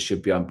the hubs that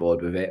should be on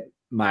board with it.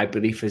 my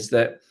belief is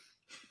that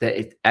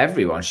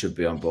everyone should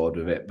be on board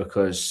with it,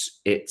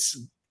 because it's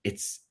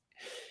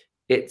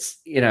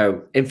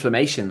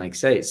inflammation, like I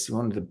say, it's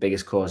one of the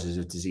biggest causes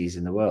of disease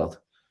in the world,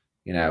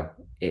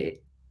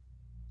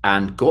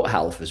 and gut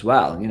health as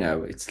well.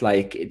 It's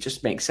like, it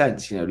just makes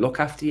sense. Look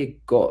after your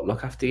gut,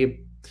 look after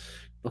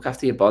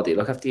your body,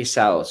 look after your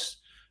cells.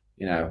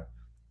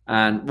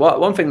 And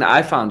one thing that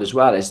I found as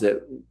well is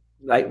that,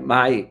 like,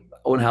 my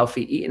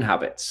unhealthy eating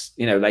habits,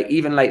 like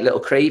even like little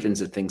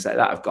cravings of things like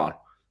that have gone.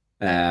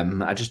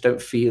 I just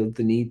don't feel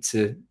the need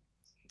to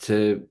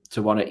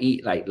want to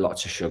eat like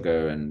lots of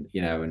sugar and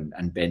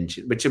and binge,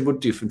 which I would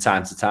do from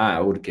time to time.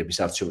 I wouldn't give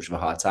myself too much of a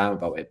hard time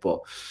about it, but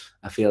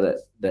I feel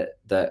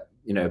that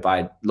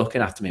by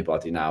looking after my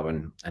body now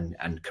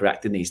and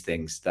correcting these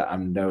things, that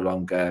I'm no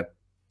longer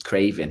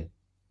craving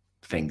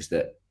things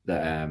that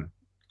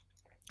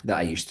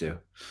I used to.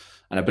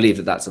 And I believe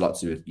that that's a lot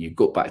to do with your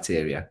gut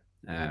bacteria.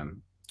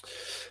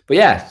 But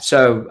yeah,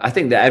 so I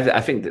think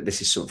that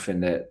this is something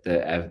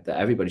that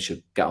everybody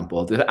should get on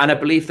board with, and I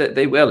believe that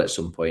they will at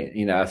some point.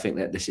 I think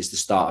that this is the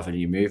start of a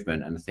new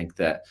movement, and I think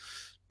that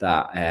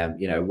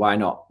why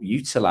not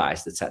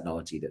utilize the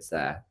technology that's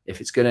there?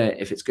 If it's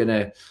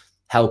gonna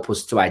help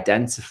us to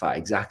identify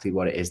exactly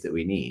what it is that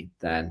we need,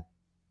 then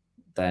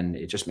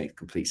it just makes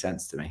complete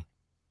sense to me.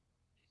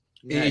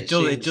 Yeah, it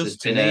does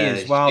to me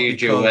as well,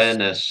 huge because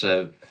awareness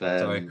of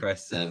sorry,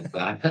 Chris, of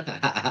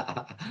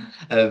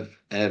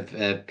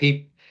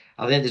people.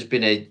 I think there's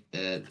been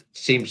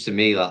seems to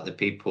me like the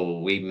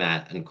people we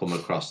met and come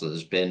across, that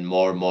there's been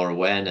more and more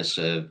awareness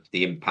of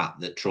the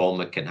impact that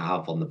trauma can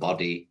have on the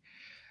body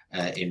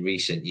in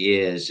recent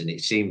years. And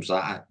it seems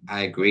like,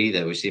 I agree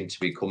that we seem to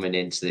be coming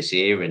into this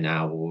era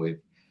now where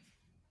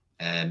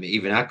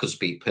even I could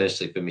speak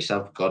personally for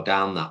myself, go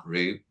down that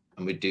route,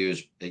 and we do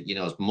as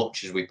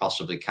much as we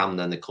possibly can.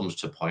 Then there comes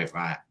to a point,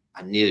 right,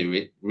 I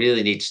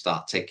really need to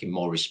start taking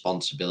more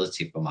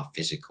responsibility for my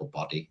physical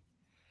body,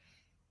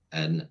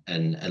 and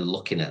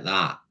looking at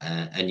that.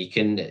 And you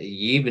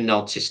even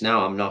notice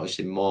now, I'm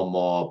noticing more and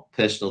more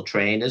personal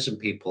trainers and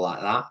people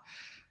like that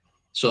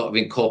sort of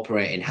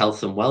incorporating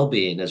health and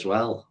well-being as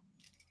well.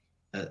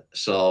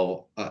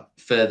 So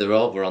further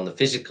over on the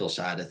physical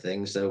side of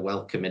things, they're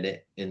welcoming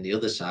it in the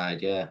other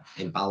side,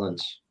 in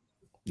balance.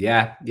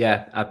 Yeah,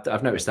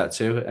 I've noticed that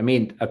too. I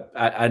mean,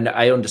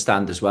 I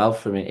understand as well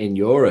from in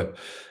Europe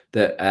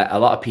that a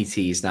lot of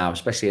PTs now,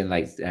 especially in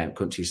like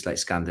countries like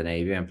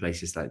Scandinavia and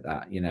places like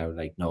that,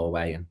 like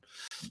Norway and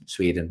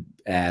Sweden,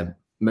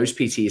 most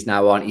PTs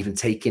now aren't even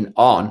taking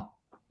on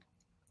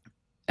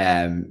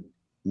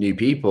new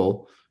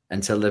people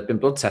until they've been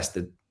blood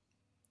tested.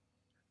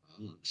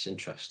 It's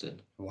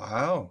interesting.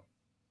 Wow.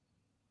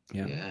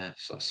 Yeah.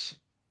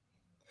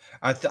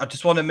 I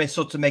just want to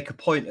sort of make a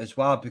point as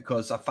well,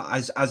 because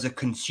as a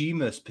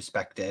consumer's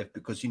perspective,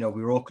 because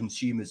we're all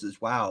consumers as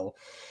well,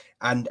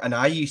 and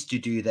I used to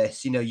do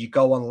this. You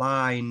go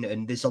online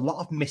and there's a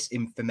lot of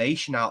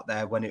misinformation out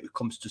there when it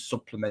comes to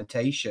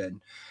supplementation,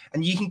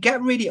 and you can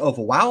get really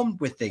overwhelmed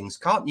with things,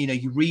 can't you?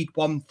 You read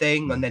one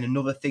thing and then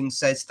another thing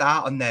says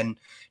that, and then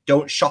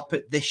don't shop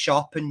at this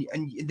shop, and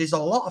there's a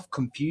lot of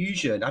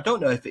confusion. I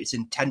don't know if it's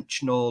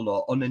intentional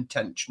or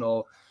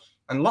unintentional,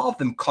 and a lot of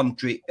them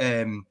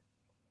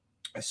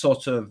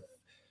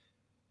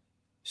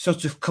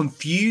sort of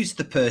confuse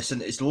the person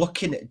that is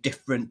looking at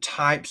different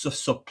types of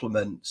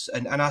supplements.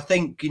 And I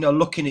think,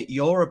 looking at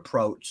your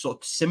approach sort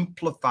of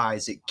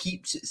simplifies it,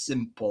 keeps it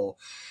simple.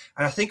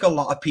 And I think a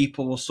lot of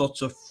people will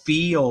sort of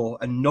feel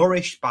and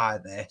nourished by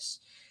this,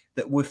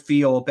 that would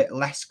feel a bit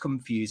less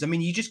confused. I mean,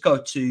 you just go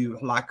to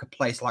like a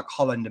place like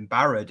Holland and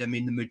Barrett. I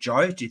mean, the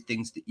majority of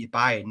things that you're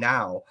buying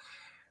now,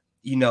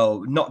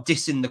 not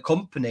dissing the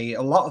company,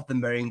 a lot of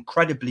them are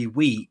incredibly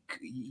weak.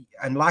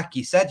 And like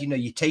you said,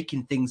 you're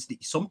taking things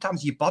that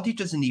sometimes your body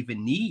doesn't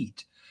even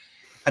need.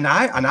 And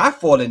I've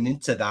fallen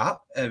into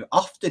that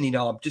often.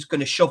 I'm just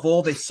going to shove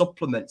all these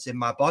supplements in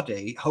my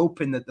body,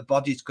 hoping that the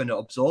body's going to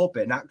absorb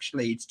it. And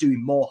actually it's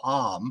doing more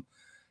harm.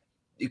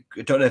 I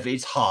don't know if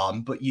it's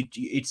harm, but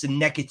it's a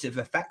negative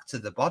effect to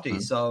the body.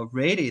 So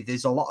really,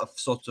 there's a lot of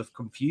sort of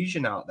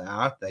confusion out there,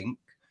 I think.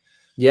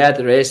 Yeah,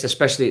 there is,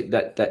 especially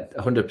that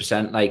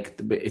 100%.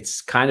 Like,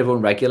 it's kind of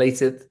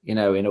unregulated, in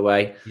a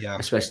way. Yeah.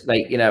 Especially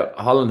like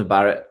Holland and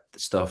Barrett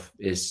stuff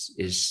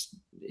is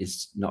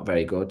not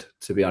very good,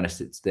 to be honest.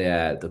 It's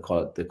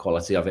the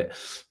quality of it.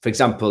 For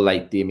example,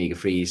 like the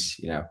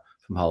omega-3s,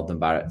 from Holland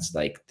and Barrett's,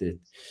 like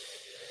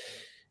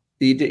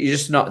you're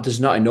just not. There's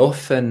not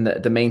enough, and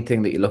the main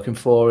thing that you're looking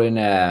for in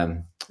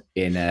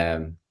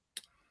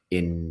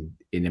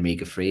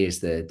omega-3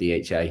 is the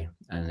DHA,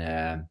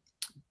 and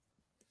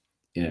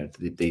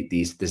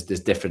there's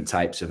different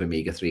types of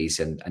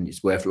omega-3s, and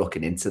it's worth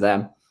looking into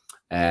them,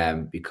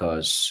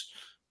 because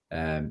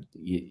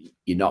you're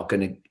not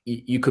going to,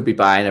 you could be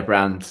buying a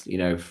brand,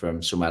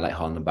 from somewhere like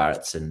Holland and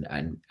Barrett's,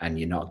 and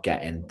you're not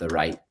getting the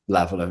right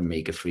level of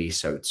omega-3.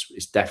 So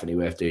it's definitely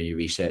worth doing your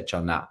research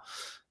on that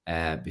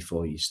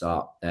before you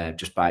start.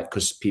 Just buy it,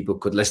 because people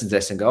could listen to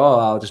this and go, oh,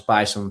 I'll just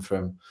buy some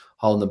from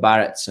Holland and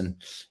Barrett's, and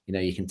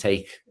you can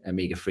take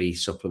omega-3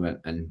 supplement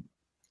and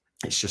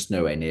it's just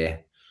nowhere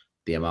near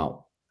the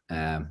amount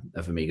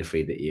of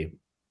omega-3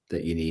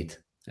 that you need.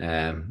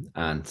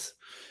 And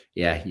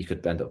yeah, you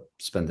could end up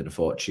spending a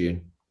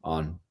fortune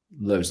on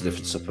loads of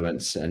different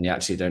supplements, and you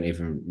actually don't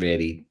even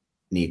really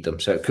need them.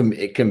 So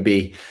it can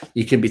be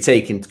you can be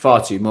taking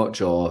far too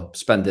much or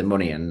spending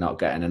money and not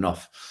getting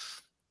enough.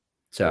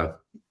 So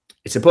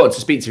it's important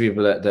to speak to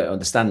people that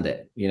understand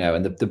it, you know.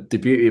 And the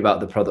beauty about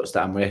the products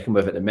that I'm working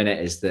with at the minute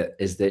is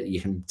that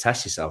you can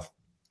test yourself.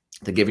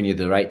 They're giving you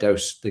the right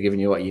dose. They're giving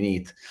you what you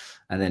need.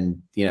 And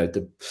then, you know,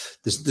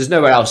 there's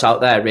nowhere else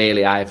out there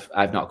really.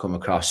 I've not come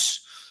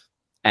across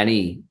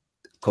any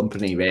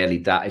company really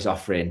that is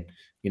offering,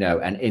 you know,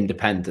 an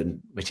independent,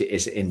 which it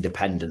is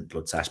independent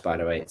blood test, by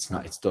the way.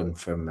 It's done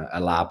from a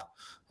lab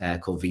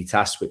called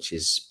Vitas, which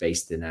is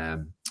based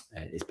in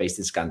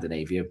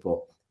Scandinavia, but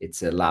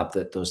it's a lab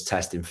that does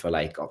testing for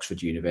like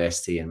Oxford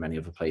University and many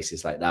other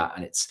places like that.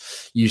 And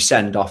you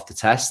send off the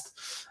test.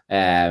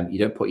 You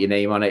don't put your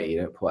name on it.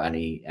 You don't put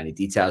any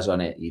details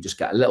on it. You just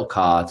get a little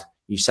card.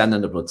 You send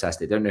them the blood test.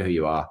 They don't know who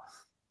you are.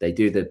 They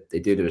do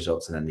the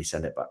results and then they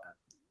send it back.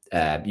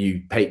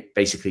 You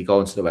basically go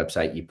onto the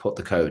website, you put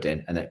the code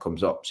in, and it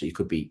comes up. So you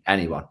could be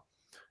anyone,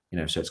 you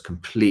know. So it's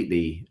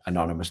completely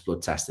anonymous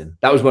blood testing.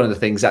 That was one of the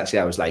things actually.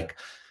 I was like,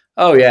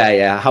 oh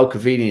yeah, how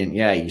convenient.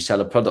 Yeah, you sell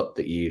a product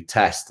that you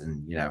test,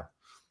 and you know,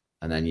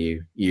 and then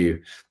you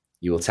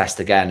will test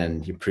again,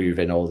 and you're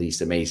proving all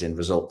these amazing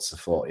results. I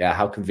thought, yeah,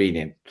 how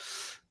convenient.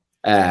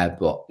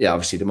 But yeah,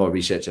 obviously, the more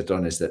research I've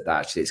done is that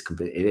actually it's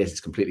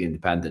completely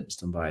independent. It's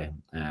done by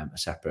a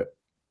separate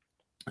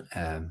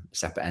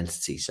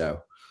entity.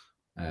 So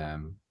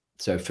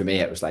for me,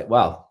 it was like,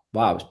 wow,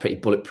 it's pretty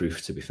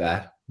bulletproof. To be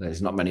fair,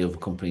 there's not many other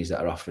companies that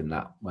are offering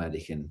that, where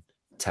they can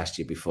test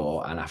you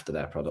before and after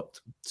their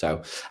product.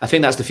 So I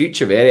think that's the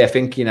future, really. I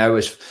think, you know,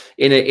 as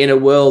in a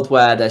world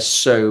where there's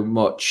so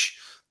much,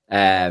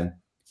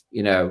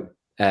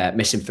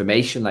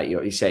 misinformation, like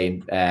you're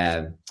saying,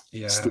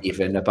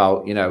 Stephen,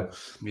 about, you know,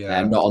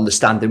 not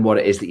understanding what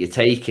it is that you're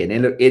taking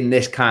in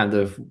this kind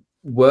of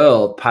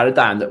world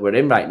paradigm that we're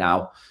in right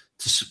now.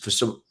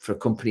 For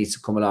companies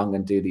to come along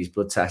and do these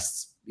blood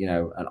tests, you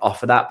know, and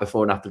offer that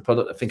before and after the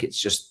product, I think it's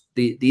just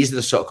these are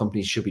the sort of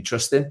companies you should be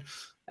trusting.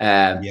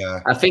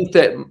 I think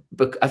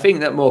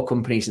that more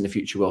companies in the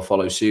future will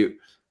follow suit,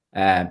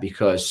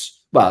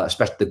 because, well,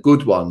 especially the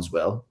good ones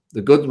will.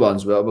 The good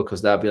ones will,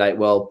 because they'll be like,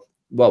 well,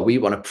 we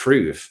want to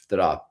prove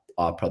that our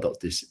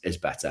product is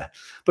better.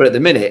 But at the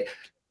minute,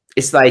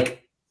 it's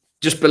like,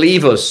 just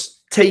believe us.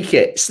 Take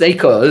it,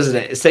 snake oil, isn't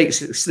it? It's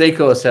snake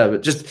oil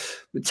service. Just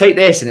take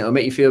this and it'll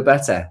make you feel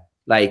better.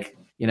 Like,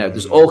 you know,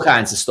 there's all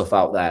kinds of stuff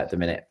out there at the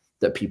minute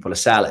that people are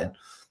selling,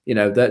 you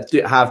know, that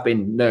have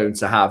been known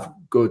to have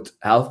good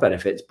health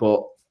benefits.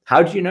 But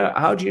how do you know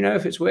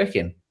if it's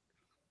working?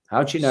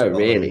 How do you know,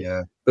 really?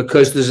 Yeah.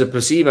 Because there's a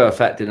placebo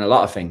effect in a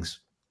lot of things.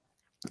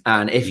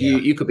 And if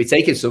you could be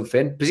taking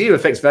something, placebo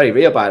effect's very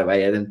real, by the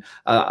way, and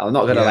I'm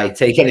not going to like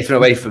take anything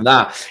away from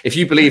that. If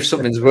you believe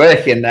something's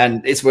working,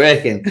 then it's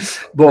working.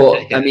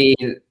 But I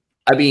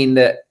mean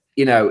that,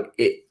 you know,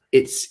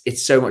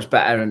 it's so much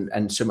better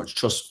and so much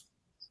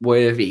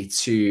trustworthy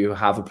to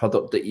have a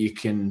product that you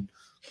can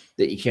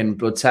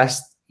blood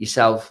test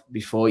yourself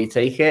before you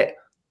take it,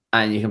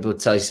 and you can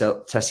blood test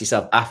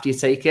yourself after you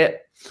take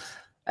it.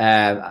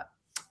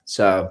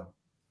 So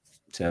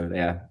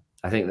yeah.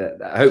 I think that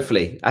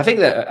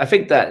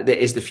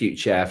is the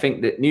future. I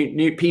think that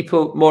new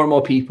people, more and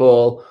more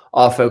people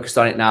are focused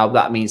on it now.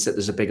 That means that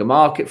there's a bigger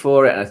market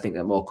for it, and I think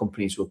that more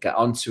companies will get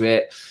onto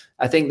it.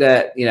 I think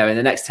that, you know, in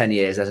the next 10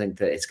 years, I think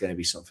that it's going to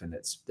be something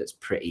that's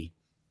pretty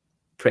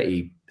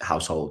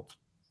household.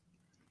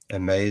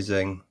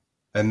 Amazing.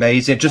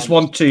 Just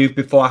want to,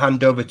 before I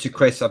hand over to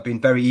Chris, I've been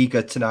very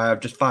eager tonight.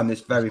 I've just found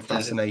this very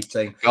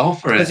fascinating. Go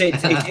for it.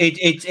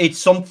 Because it's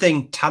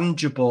something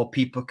tangible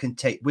people can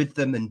take with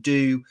them and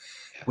do,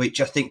 which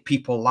I think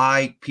people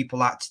like. People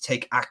like to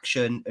take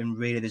action, and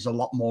really there's a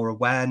lot more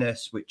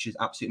awareness, which is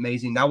absolutely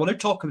amazing. Now I want to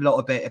talk a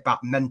little bit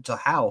about mental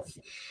health.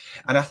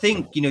 And I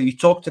think, you know, you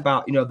talked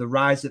about, you know, the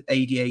rise of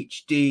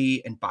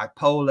ADHD and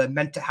bipolar,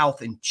 mental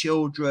health in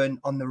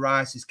children on the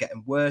rise, is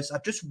getting worse. I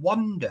just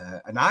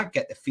wonder, and I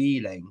get the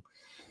feeling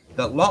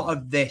that a lot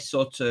of this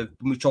sort of,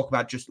 when we talk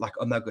about just like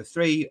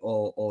omega-3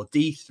 or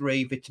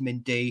D3, vitamin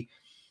D,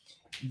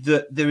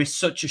 that there is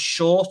such a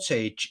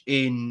shortage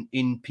in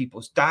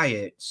people's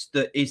diets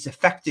that is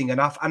affecting.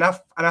 And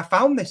I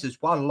found this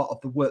as well. A lot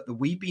of the work that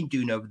we've been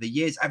doing over the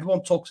years,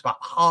 everyone talks about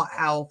heart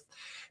health,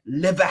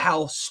 liver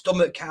health,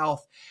 stomach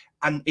health,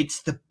 and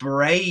it's the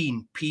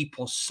brain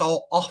people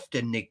so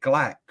often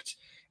neglect.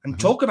 And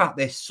talk about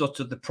this sort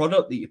of the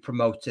product that you're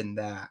promoting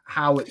there,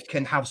 how it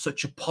can have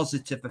such a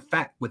positive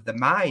effect with the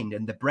mind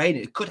and the brain.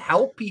 It could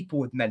help people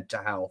with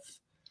mental health.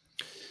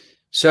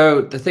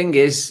 So the thing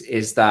is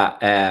that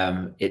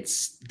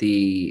it's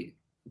the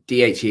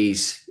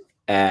DHEs,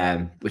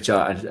 which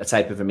are a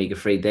type of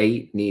omega-3.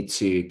 They need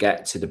to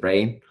get to the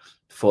brain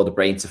for the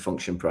brain to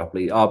function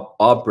properly.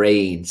 Our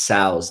brain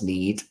cells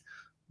need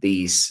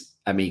these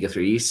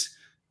omega-3s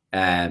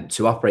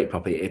to operate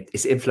properly.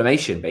 It's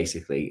inflammation,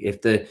 basically.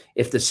 If there's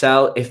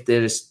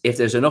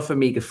enough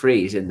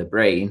omega-3s in the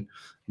brain,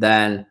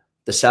 then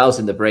the cells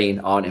in the brain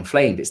aren't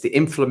inflamed. It's the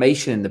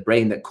inflammation in the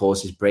brain that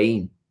causes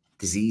brain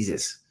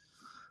diseases.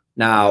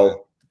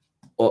 Now,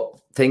 or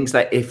things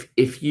like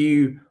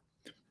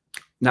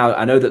now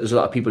I know that there's a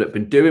lot of people that have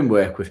been doing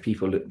work with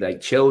people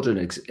like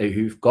children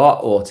who've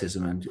got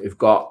autism and who've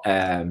got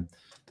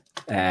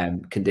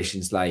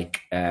conditions like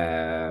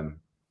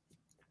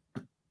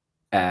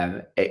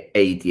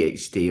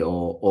ADHD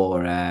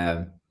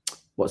or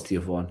what's the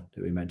other one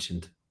that we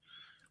mentioned?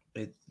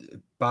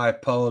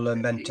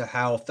 Bipolar, mental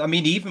health. I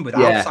mean, even with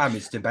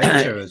Alzheimer's,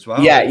 dementia as well.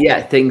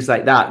 Yeah, things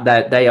like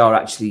that. They are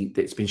actually,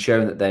 it's been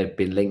shown that they've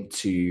been linked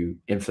to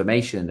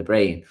inflammation in the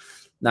brain.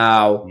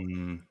 Now,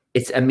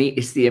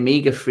 it's the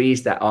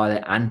omega-3s that are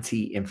the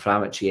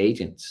anti-inflammatory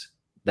agents.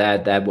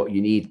 They're what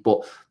you need.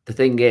 But the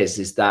thing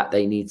is that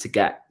they need to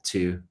get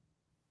to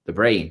the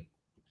brain.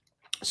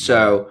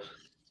 So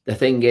the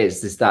thing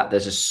is that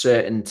there's a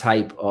certain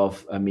type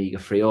of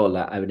omega-3 oil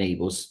that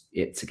enables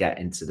it to get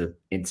into the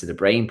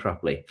brain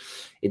properly.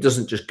 It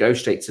doesn't just go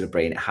straight to the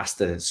brain. It has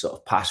to sort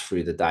of pass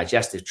through the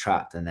digestive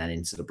tract and then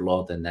into the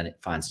blood, and then it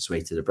finds its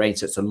way to the brain.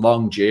 So it's a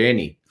long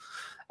journey.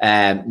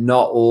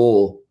 Not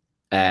all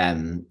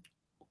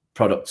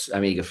products,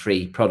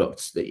 omega-3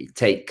 products that you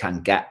take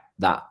can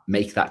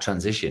make that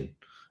transition.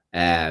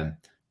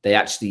 They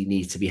actually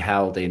need to be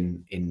held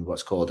in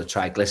what's called a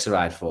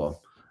triglyceride form.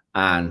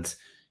 And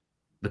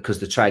because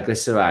the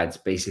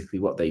triglycerides, basically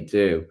what they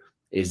do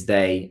is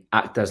they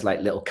act as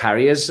like little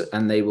carriers,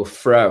 and they will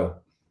throw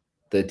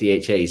the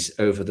DHAs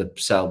over the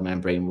cell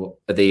membrane,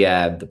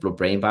 the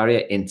blood-brain barrier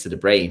into the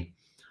brain.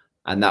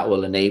 And that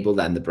will enable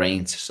then the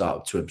brain to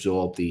start to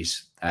absorb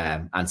these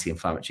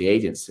anti-inflammatory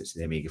agents, such as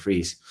the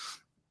omega-3s.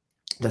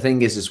 The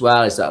thing is as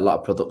well is that a lot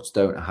of products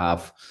don't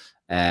have,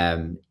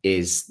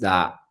 is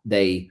that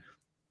they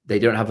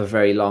don't have a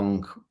very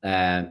long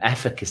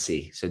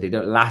efficacy. So they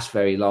don't last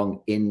very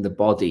long in the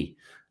body.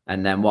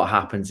 And then what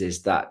happens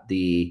is that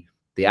the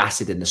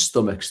acid in the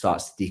stomach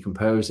starts to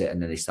decompose it,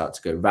 and then they start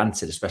to go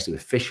rancid, especially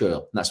with fish oil.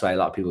 And that's why a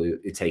lot of people who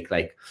take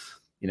like,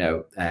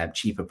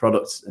 cheaper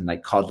products and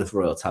like cod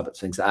liver oil tablets,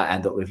 things like that,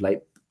 end up with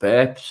like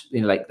burps,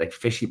 like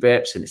fishy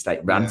burps, and it's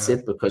like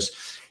rancid because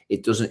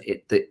it doesn't.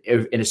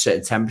 In a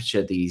certain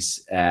temperature,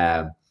 these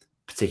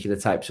particular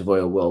types of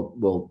oil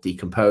will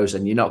decompose,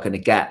 and you're not going to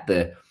get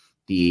the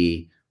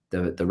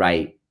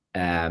right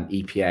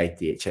EPA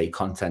DHA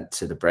content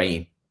to the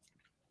brain.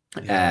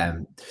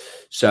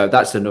 So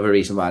that's another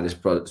reason why this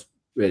product's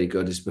really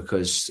good, is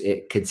because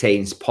it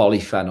contains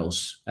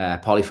polyphenols.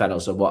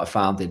 Polyphenols are what are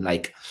found in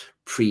like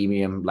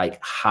premium,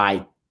 like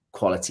high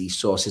quality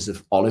sources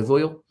of olive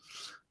oil.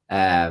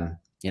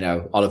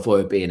 Olive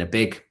oil being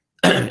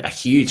a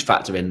huge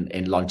factor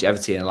in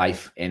longevity in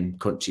life in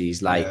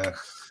countries like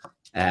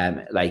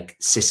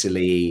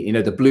Sicily,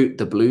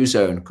 the blue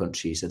zone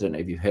countries. I don't know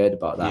if you've heard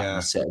about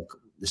that.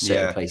 The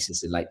certain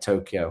places in like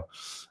Tokyo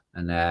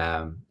and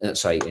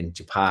in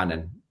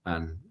Japan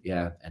and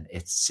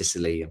it's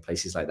Sicily and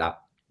places like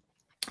that.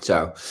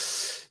 So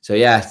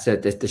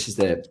this is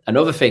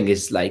another thing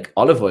is like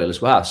olive oil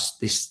as well.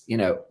 This,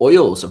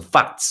 oils and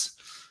fats,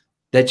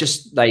 they're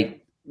just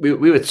like, we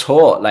were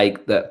taught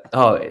like that,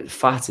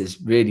 fat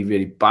is really,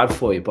 really bad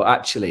for you, but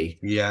actually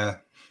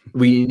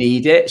we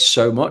need it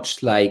so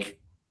much. Like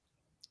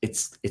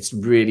it's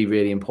really,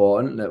 really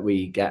important that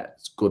we get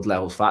good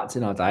level fats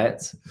in our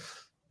diets.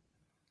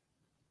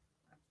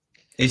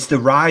 It's the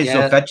rise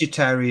of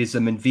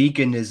vegetarianism and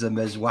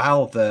veganism as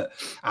well that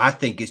I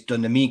think it's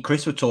done. I mean,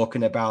 Chris were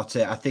talking about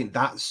it. I think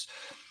that's,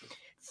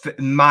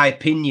 in my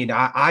opinion,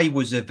 I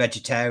was a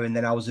vegetarian,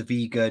 then I was a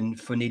vegan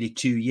for nearly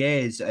 2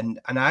 years. And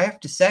I have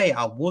to say,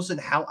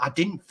 I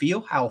didn't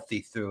feel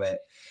healthy through it.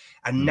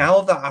 And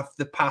now that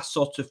after the past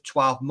sort of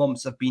 12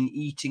 months, I've been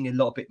eating a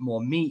little bit more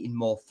meat and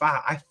more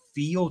fat, I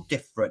feel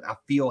different. I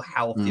feel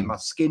healthy. My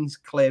skin's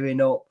clearing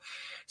up.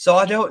 So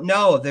I don't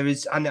know.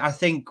 And I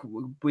think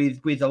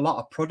with a lot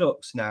of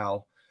products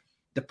now,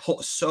 they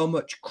put so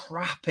much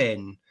crap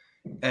in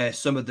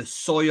some of the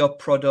soya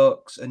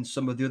products and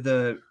some of the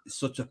other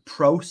sort of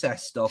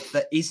processed stuff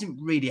that isn't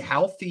really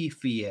healthy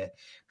for you.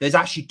 There's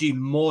actually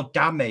doing more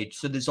damage.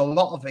 So there's a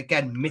lot of,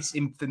 again,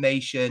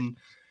 misinformation,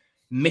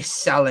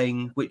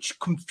 mis-selling, which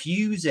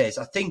confuses.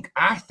 I think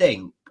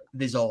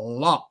there's a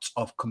lot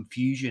of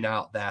confusion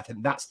out there. I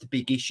think that's the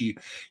big issue.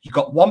 You've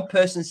got one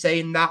person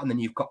saying that, and then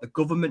you've got the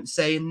government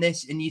saying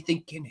this, and you're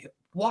thinking,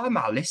 what am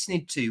I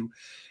listening to?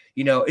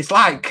 It's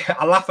like,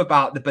 I laugh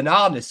about the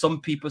bananas.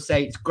 Some people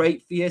say it's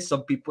great for you.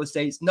 Some people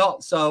say it's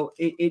not. So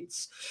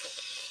it's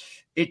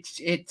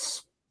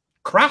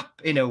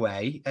crap in a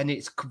way, and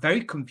it's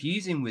very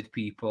confusing with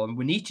people, and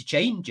we need to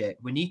change it.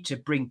 We need to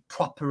bring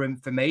proper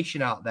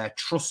information out there,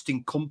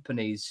 trusting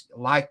companies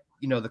like,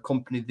 the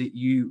company that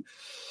you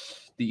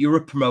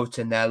were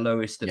promoting there,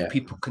 Lewis, that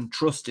people can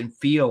trust and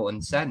feel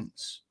and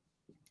sense.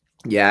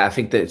 Yeah, I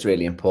think that it's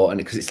really important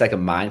because it's like a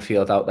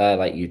minefield out there.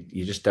 Like you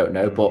just don't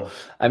know. But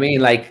I mean,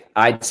 like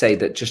I'd say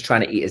that just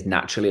trying to eat as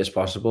naturally as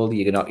possible,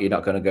 you're not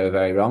going to go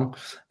very wrong.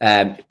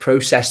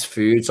 Processed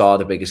foods are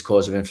the biggest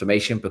cause of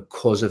inflammation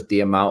because of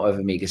the amount of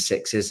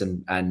omega-6s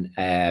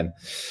and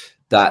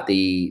that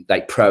the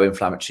like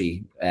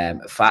pro-inflammatory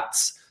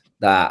fats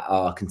that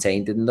are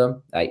contained in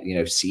them, like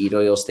seed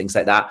oils, things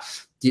like that.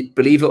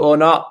 Believe it or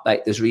not,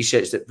 like there's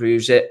research that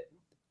proves it.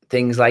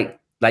 Things like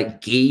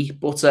ghee,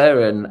 butter,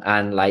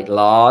 and like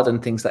lard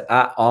and things like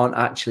that aren't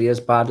actually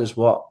as bad as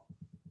what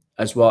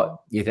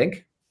you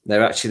think.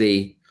 They're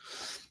actually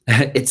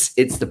it's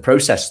the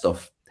processed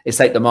stuff. It's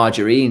like the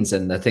margarines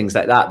and the things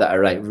like that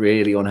are like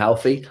really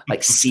unhealthy.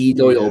 Like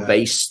seed oil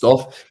based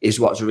stuff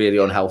is what's really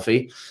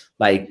unhealthy.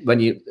 Like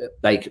when you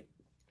like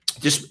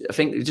I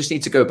think you just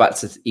need to go back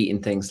to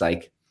eating things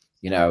like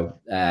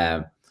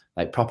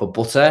like proper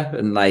butter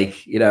and like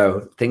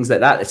things like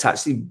that. It's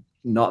actually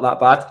not that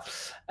bad.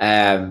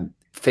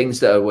 Things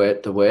that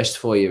are the worst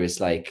for you is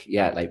like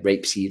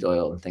rapeseed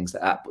oil and things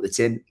like that, but it's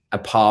in a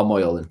palm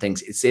oil and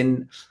things. It's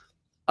in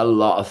a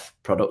lot of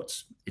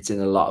products. It's in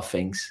a lot of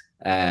things.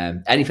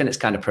 Anything that's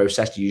kind of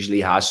processed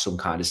usually has some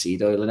kind of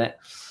seed oil in it.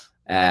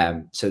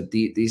 So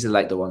these are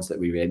like the ones that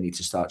we really need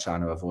to start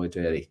trying to avoid,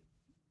 really.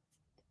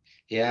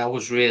 Yeah, I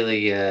was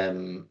really,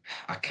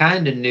 I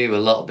kind of knew a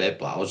little bit,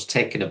 but I was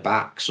taken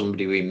aback.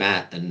 Somebody we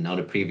met and on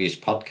a previous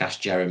podcast,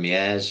 Jeremy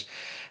Ayres,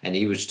 and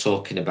he was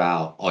talking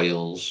about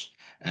oils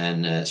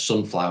and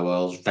sunflower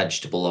oils,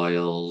 vegetable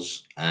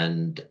oils,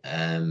 and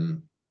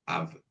and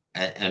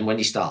when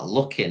you start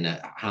looking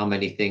at how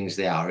many things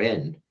they are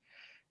in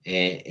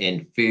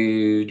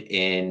food,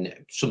 in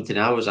something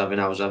I was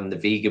having the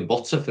vegan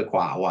butter for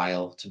quite a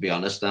while, to be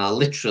honest, and I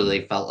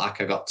literally felt like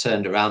I got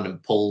turned around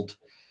and pulled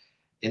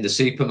in the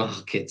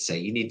supermarket say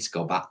you need to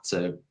go back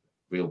to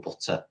real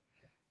butter.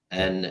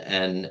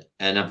 And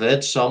I've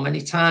heard so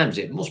many times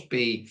it must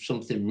be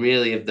something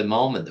really of the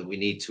moment that we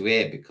need to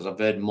hear, because I've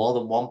heard more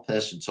than one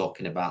person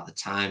talking about the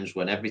times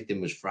when everything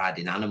was fried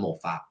in animal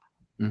fat.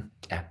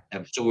 Yeah.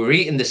 So we're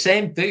eating the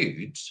same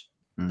foods,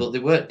 but they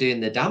weren't doing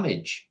the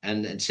damage.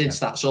 And since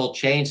that's all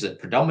changed, that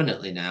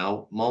predominantly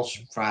now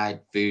most fried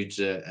foods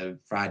are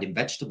fried in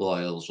vegetable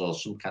oils or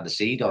some kind of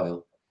seed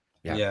oil.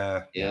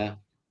 Yeah.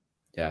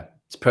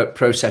 It's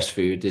processed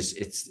food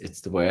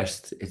it's the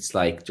worst. It's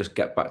like, just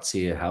get back to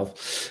your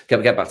health,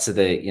 get back to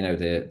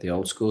the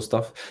old school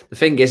stuff. The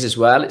thing is as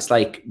well, it's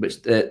like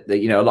the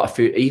a lot of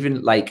food,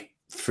 even like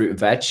fruit and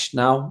veg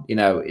now,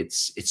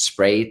 it's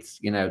sprayed.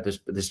 There's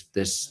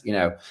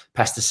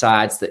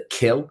pesticides that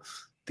kill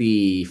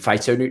the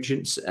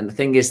phytonutrients, and the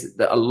thing is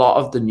that a lot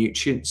of the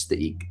nutrients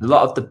a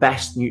lot of the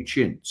best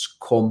nutrients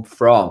come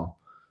from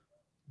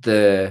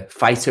the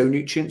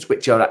phytonutrients,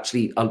 which are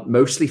actually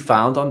mostly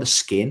found on the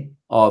skin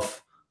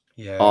of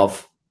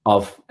fruit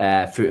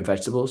and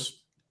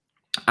vegetables.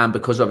 And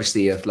because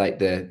obviously of like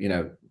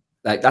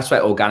that's why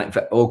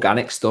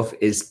organic stuff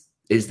is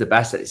the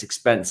best. It's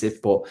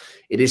expensive, but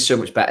it is so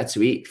much better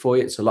to eat for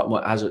you. It's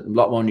has a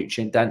lot more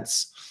nutrient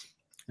dense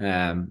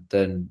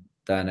than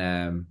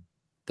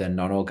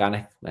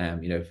non-organic,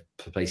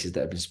 places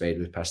that have been sprayed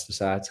with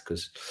pesticides.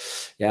 Because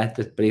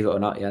believe it or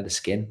not, the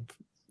skin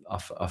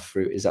of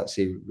fruit is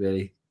actually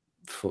really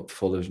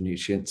full of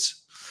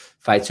nutrients,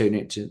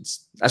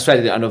 phytonutrients. That's why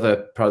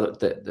another product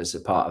that's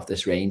a part of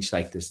this range,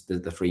 like this, the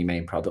three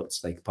main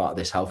products, like part of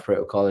this health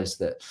protocol,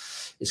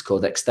 is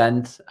called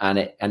Extend, and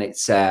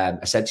it's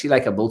essentially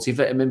like a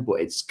multivitamin,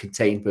 but it's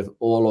contained with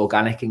all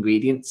organic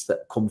ingredients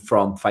that come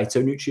from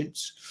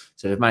phytonutrients.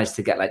 So they've managed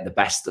to get like the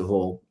best of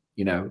all,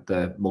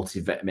 the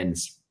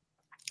multivitamins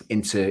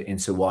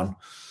into one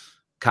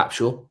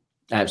capsule.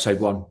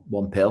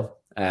 One pill.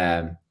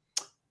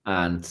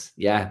 And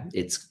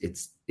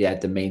it's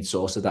the main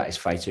source of that is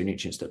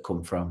phytonutrients that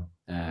come from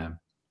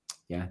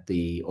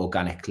the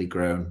organically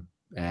grown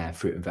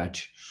fruit and veg.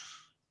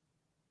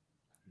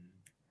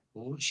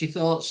 What's your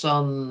thoughts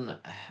on?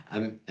 I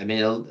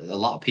mean, a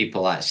lot of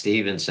people, like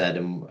Stephen said,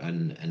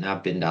 and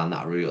I've been down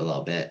that route a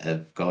little bit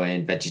of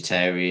going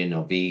vegetarian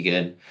or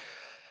vegan,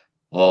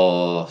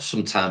 or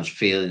sometimes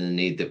feeling the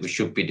need that we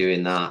should be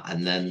doing that,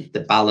 and then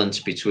the balance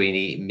between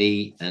eating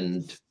meat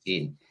and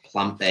eating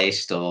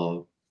plant-based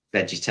or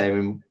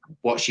vegetarian.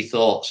 What's your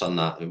thoughts on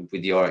that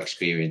with your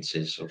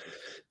experiences?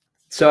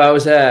 So I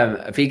was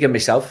a vegan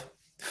myself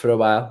for a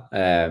while,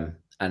 and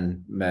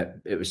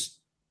it was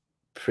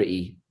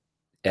pretty.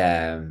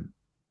 My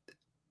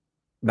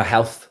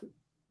health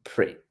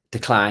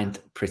declined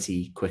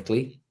pretty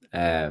quickly.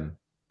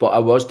 But I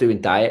was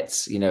doing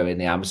diets, in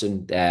the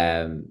Amazon,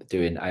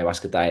 doing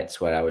ayahuasca diets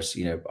where I was,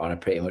 on a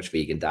pretty much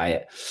vegan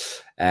diet.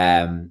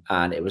 And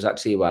it was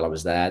actually while I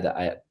was there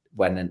that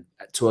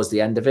towards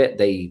the end of it,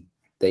 they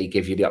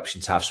give you the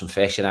option to have some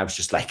fish. And I was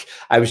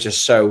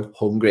just so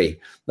hungry,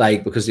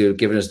 like, because they were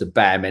giving us the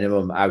bare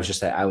minimum. I was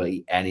just like, I will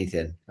eat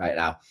anything right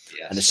now.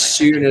 Yes, and as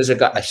soon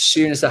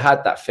as I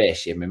had that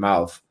fish in my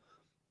mouth,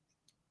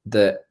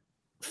 the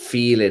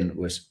feeling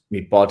was,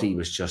 my body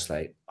was just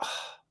like,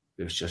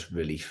 it was just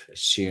relief. As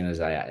soon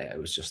as I ate it, it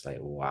was just like,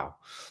 wow.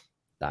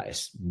 that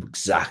is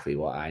exactly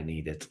what I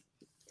needed.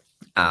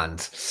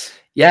 And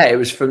yeah, it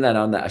was from then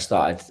on that I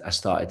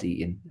started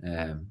eating.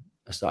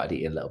 I started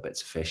eating little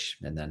bits of fish,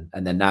 and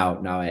then now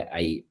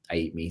I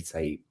eat meat.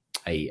 I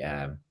eat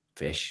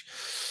fish.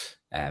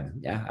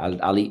 Yeah,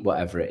 I'll eat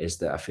whatever it is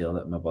that I feel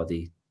that my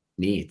body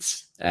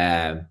needs.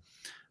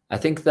 I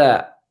think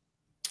that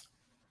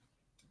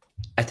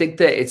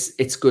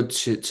it's good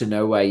to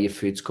know where your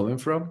food's coming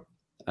from.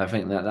 I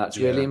think that's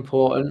really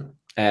important.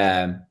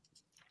 I'm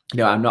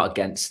not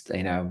against,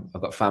 I've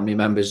got family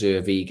members who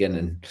are vegan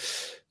and,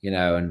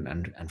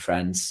 and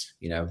friends,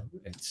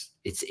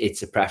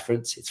 it's a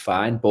preference. It's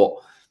fine. But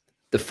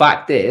the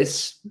fact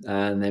is,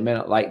 and they may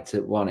not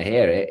want to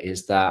hear it,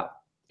 is that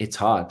it's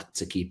hard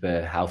to keep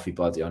a healthy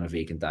body on a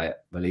vegan diet,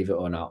 believe it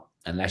or not,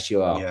 unless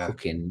you are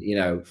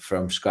cooking,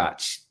 from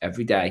scratch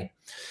every day.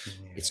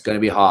 It's going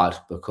to be hard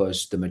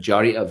because the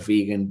majority of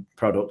vegan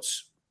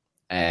products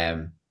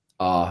are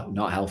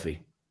not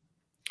healthy.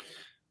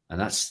 And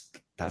that's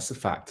the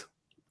fact.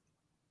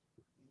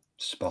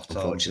 Spot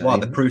on. Well,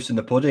 the proof's in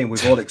the pudding.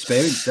 We've all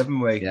experienced, haven't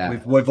we? Yeah.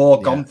 We've all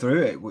gone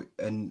through it,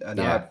 and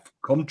I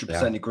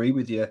 100% agree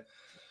with you.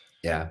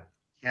 Yeah.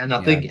 And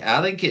I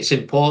think it's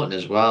important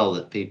as well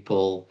that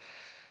people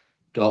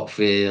don't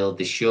feel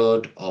they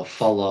should or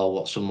follow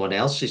what someone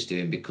else is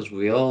doing, because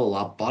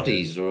our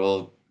bodies are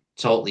all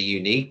totally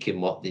unique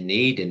in what they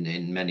need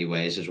in many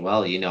ways as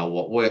well.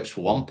 What works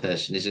for one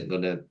person isn't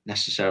going to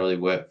necessarily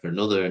work for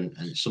another, and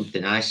it's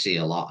something I see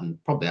a lot, and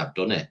probably I've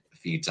done it a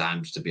few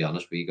times, to be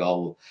honest, where you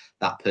go, well,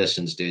 that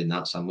person's doing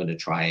that, so I'm going to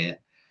try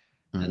it.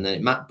 And then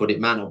it might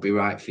not be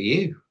right for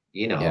you,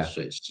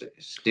 so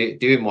it's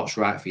doing what's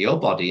right for your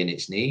body and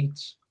its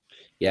needs.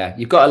 Yeah,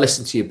 you've got to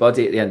listen to your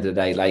body at the end of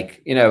the day.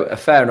 Like,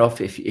 fair enough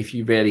if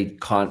you really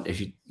can't,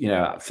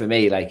 for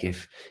me, like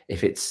if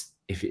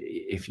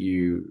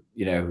you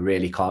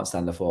really can't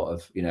stand the thought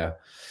of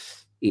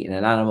eating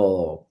an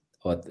animal,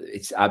 or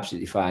it's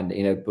absolutely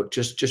fine, but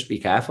just be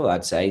careful.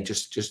 I'd say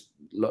just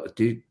look,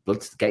 do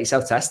blood, get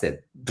yourself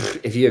tested.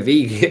 If you're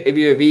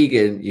a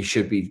vegan, you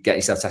should be getting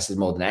yourself tested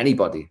more than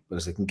anybody,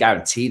 because I can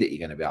guarantee that you're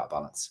going to be out of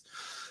balance.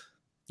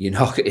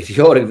 If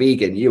you're a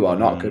vegan, you are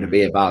not going to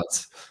be in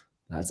balance.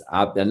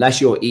 Unless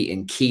you're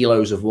eating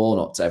kilos of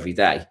walnuts every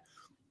day,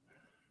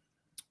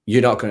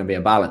 you're not going to be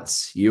in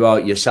balance.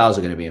 Your cells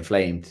are going to be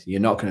inflamed.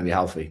 You're not going to be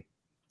healthy.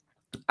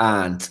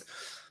 And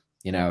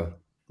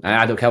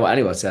I don't care what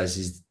anyone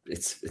says.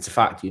 It's a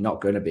fact. You're not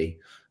going to be.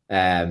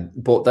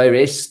 But there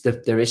is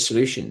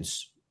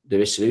solutions. There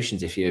is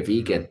solutions. If you're a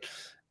vegan,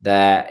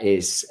 there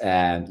is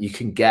you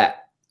can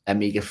get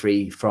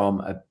omega-3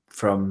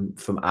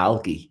 from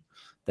algae.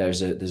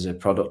 There's a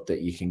product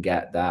that you can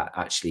get that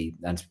actually,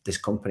 and this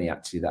company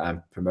actually that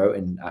I'm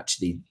promoting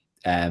actually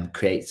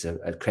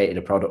created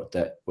a product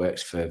that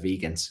works for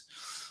vegans.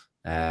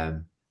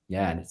 And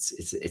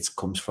it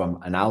comes from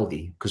an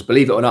algae, because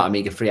believe it or not,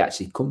 omega-3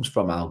 actually comes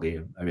from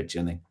algae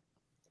originally.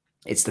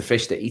 It's the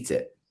fish that eat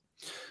it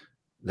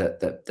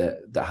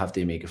that have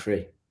the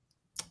omega-3.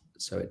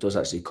 So it does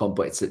actually come,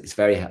 but it's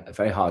very,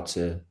 very hard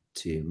to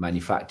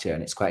manufacture,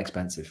 and it's quite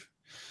expensive.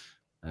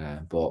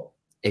 But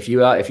if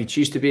you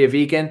choose to be a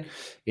vegan,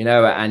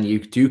 and you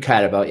do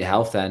care about your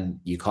health, then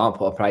you can't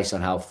put a price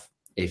on health.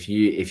 If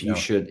you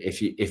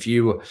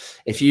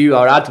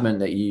are adamant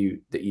that you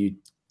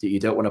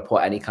don't want to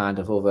put any kind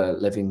of other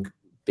living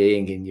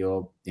being in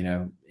your, you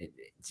don't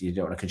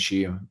want to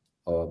consume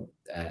or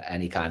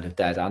any kind of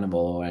dead animal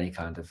or any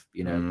kind of,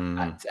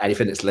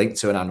 anything that's linked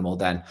to an animal,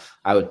 then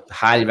I would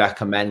highly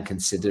recommend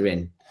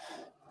considering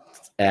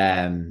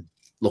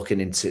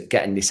looking into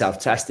getting yourself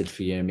tested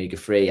for your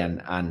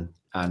omega-3 and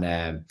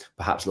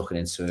perhaps looking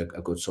into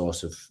a good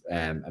source of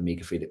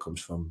omega-3 that comes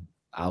from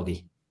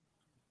algae.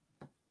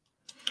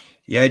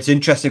 Yeah, it's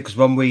interesting because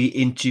when we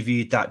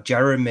interviewed that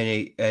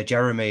Jeremy,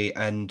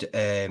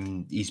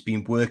 and he's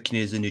been working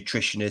as a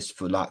nutritionist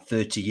for like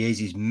 30 years.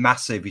 He's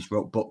massive. He's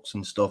wrote books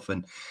and stuff.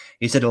 And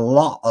he said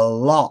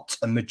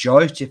a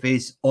majority of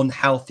his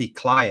unhealthy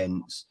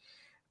clients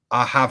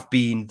have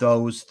been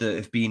those that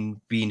have been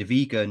a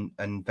vegan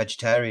and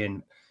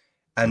vegetarian.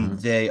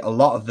 And a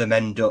lot of them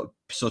end up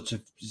sort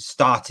of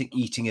starting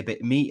eating a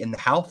bit of meat, and the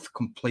health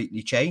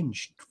completely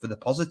changed for the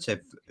positive.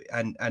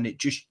 And it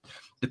just,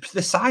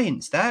 the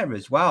science there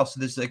as well. So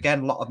there's,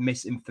 again, a lot of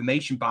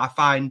misinformation, but I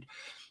find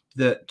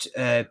that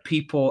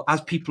people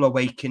are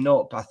waking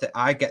up,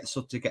 I get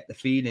the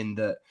feeling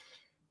that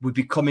we're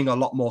becoming a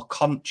lot more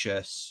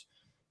conscious,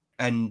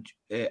 and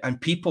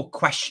people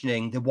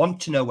questioning. They want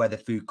to know where the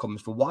food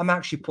comes from, what I'm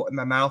actually putting in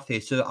my mouth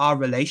here. So our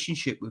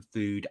relationship with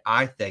food,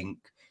 I think,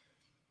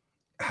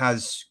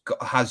 has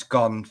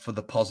gone for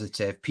the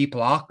positive.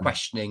 People are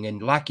questioning,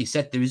 and like you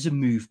said, there is a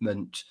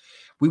movement.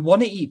 We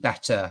want to eat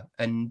better,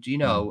 and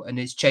and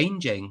it's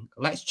changing.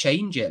 Let's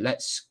change it.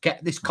 Let's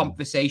get this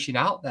conversation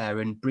out there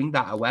and bring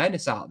that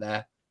awareness out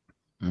there.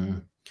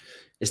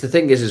 It's the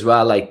thing is as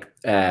well, like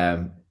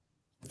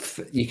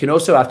you can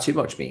also have too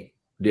much meat.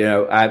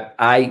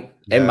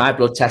 In my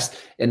blood test,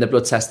 the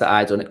blood test that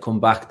I done, it come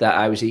back that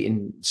I was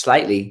eating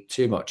slightly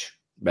too much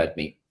red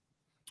meat.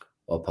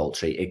 or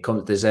poultry. It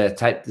comes. There's a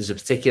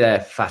particular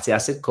fatty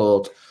acid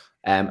called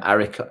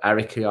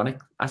arachidonic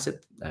acid.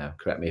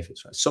 Correct me if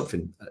it's right.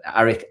 Something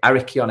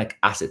arachidonic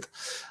acid,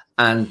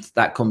 and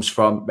that comes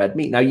from red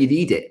meat. Now you'd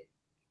eat it.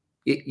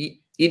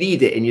 You'd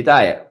eat it in your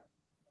diet.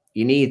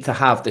 You need to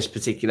have this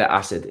particular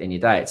acid in your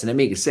diet. It's an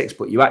omega-6,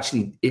 but you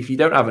actually, if you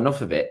don't have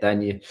enough of it,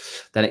 then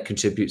it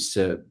contributes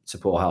to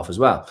poor health as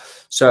well.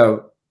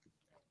 So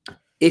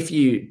if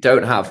you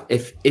have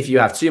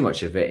too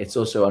much of it, it's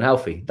also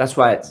unhealthy. That's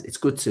why it's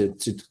good to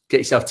get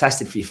yourself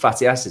tested for your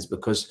fatty acids,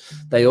 because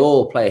they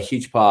all play a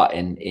huge part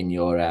in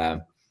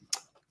your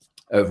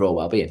overall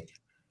well-being.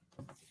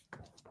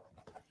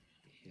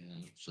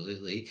 Yeah,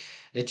 absolutely.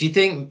 Do you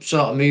think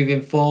sort of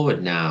moving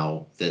forward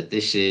now that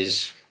this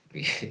is,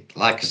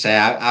 like I say,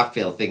 I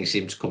feel things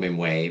seem to come in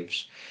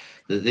waves,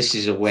 that this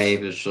is a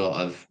wave of sort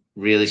of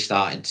really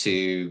starting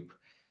to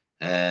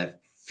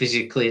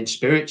physically and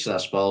spiritually, I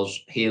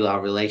suppose, heal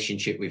our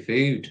relationship with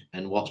food,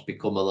 and what's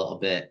become a little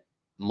bit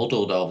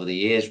muddled over the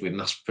years with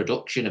mass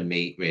production of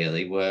meat,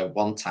 really, where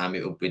one time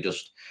it would be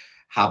just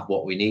have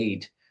what we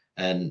need.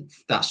 And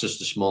that's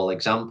just a small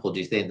example. Do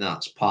you think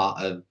that's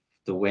part of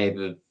the wave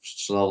of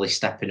slowly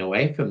stepping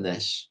away from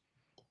this?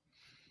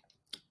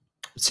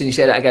 So you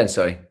say that again,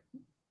 sorry.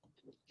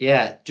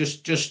 Yeah,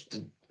 just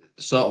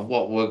sort of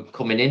what we're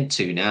coming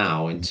into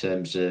now in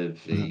terms of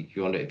if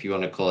you want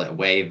to call it a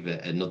wave,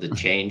 another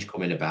change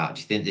coming about.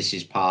 Do you think this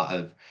is part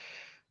of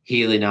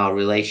healing our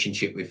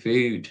relationship with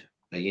food?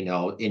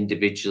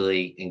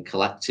 Individually and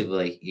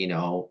collectively.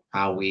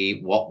 How we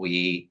eat, what we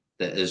eat,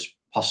 that has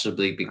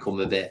possibly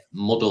become a bit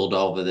muddled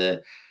over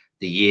the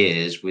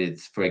years with,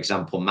 for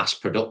example, mass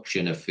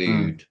production of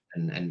food.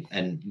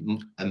 And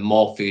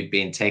more food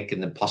being taken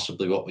than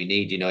possibly what we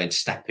need, and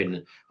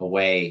stepping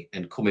away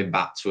and coming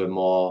back to a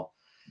more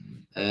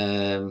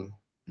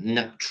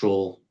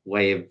natural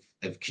way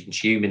of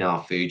consuming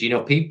our food.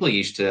 People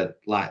used to,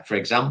 like, for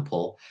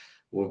example,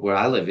 where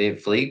I live in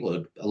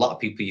Fleetwood, a lot of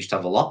people used to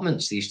have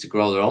allotments. They used to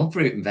grow their own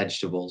fruit and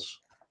vegetables.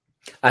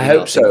 I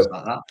hope so.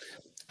 Like that.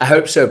 I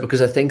hope so,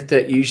 because I think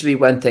that usually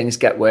when things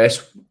get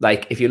worse,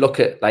 like if you look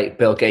at like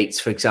Bill Gates,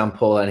 for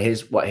example, and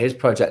his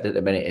project at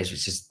the minute is,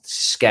 which is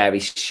scary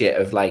shit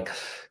of like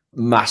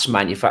mass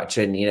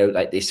manufacturing,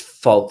 like this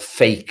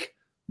fake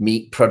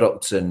meat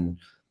products, and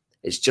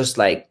it's just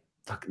like,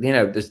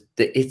 there's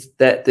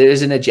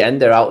an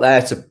agenda out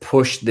there to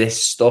push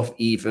this stuff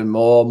even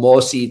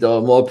more seed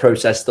or more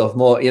processed stuff,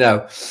 more,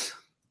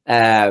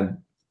 and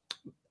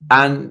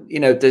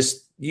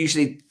there's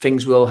usually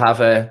things will have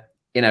a,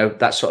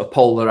 that sort of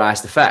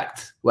polarized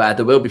effect where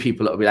there will be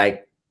people that will be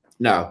like,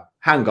 no,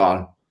 hang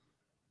on,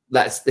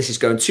 this is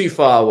going too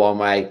far one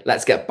way.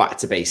 Let's get back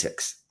to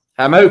basics.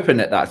 I'm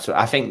hoping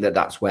I think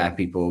that's where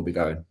people will be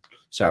going.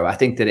 So I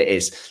think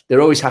that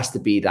there always has to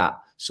be that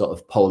sort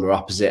of polar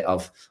opposite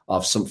of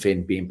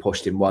something being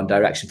pushed in one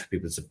direction for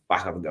people to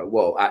back up and go,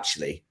 whoa,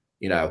 actually,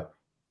 we're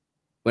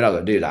not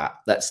going to do that.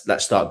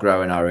 Let's start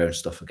growing our own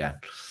stuff again.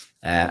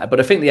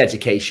 But I think the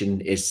education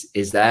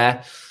is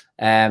there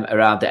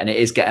around it, and it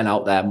is getting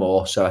out there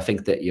more. So I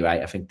think that you're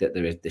right. I think that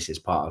this is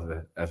part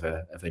of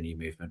a new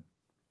movement.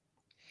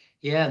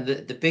 Yeah, and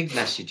the big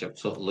message I've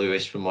took,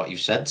 Lewis, from what you've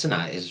said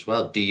tonight is, as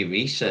well, do your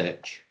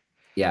research.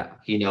 Yeah.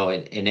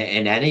 In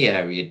any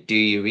area, do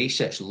your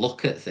research,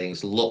 look at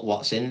things, look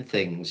what's in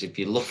things. If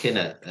you're looking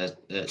at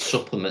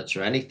supplements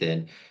or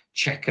anything,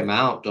 check them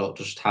out. Don't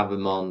just have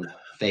them on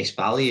face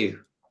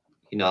value.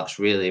 That's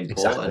really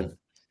important.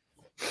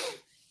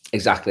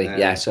 Exactly.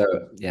 Yeah. So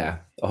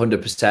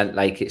 100%.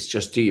 Like, it's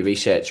just do your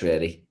research,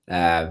 really.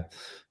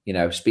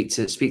 Speak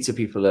to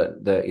people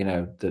that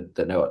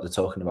that know what they're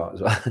talking about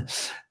as well.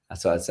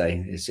 That's what I'd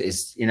say.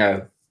 Is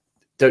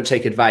don't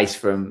take advice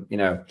from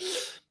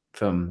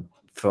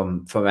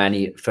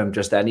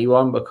just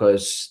anyone,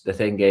 because the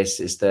thing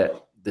is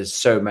that there's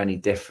so many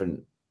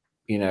different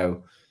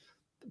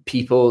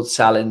people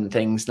selling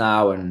things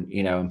now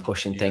and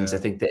pushing things. I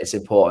think that it's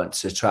important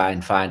to try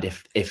and find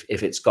if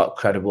it's got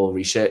credible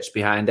research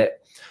behind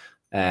it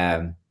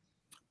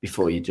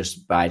before you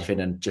just buy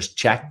anything, and just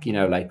check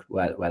like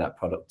where that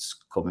product's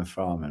coming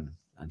from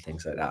and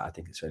things like that. I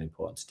think it's really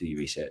important to do your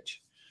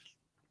research.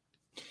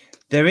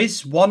 There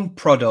is one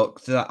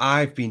product that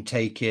I've been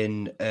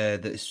taking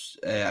that's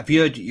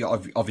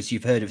obviously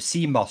you've heard of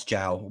sea moss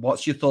gel.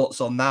 What's your thoughts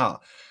on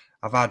that?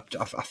 I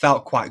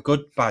felt quite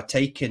good by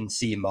taking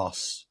sea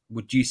moss.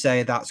 Would you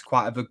say that's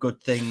quite of a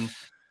good thing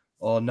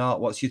or not?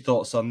 What's your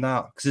thoughts on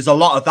that? Because there's a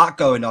lot of that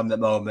going on at the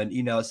moment,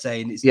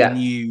 saying it's the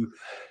new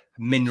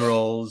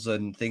minerals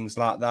and things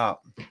like that.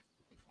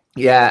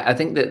 Yeah, I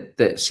think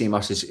that sea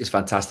moss is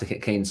fantastic.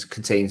 It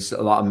contains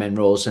a lot of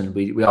minerals, and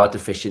we are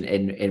deficient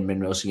in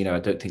minerals. I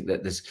don't think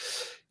that there's,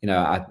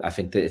 I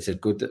think that it's a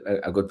good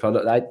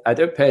product. I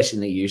don't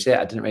personally use it.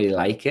 I didn't really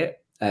like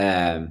it.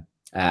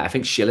 I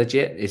think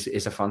Shilajit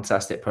is a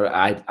fantastic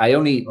product. I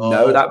only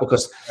know that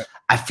because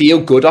I feel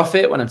good off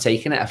it when I'm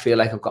taking it. I feel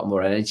like I've got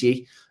more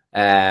energy.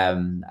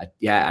 And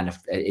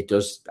it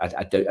does.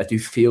 I do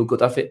feel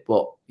good off it,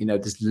 but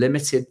there's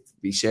limited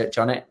research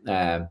on it.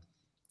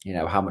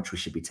 How much we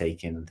should be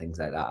taking and things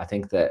like that. I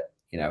think that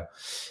you know,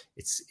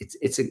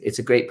 it's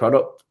a great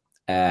product.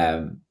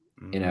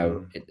 You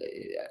know,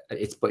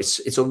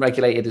 it's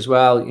unregulated as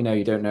well. You know,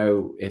 you don't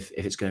know if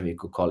it's going to be a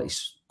good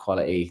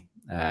quality.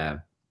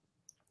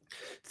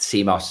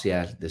 CMOS,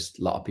 yeah, there's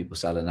a lot of people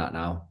selling that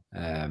now.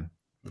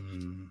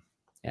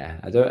 Yeah,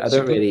 I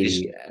don't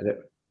really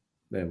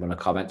want to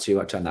comment too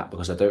much on that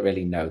because I don't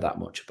really know that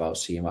much about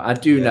CMOS. I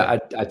do know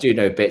I do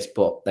know bits,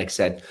 but like I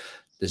said,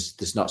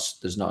 there's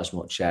not as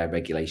much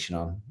regulation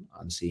on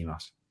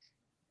CMOS.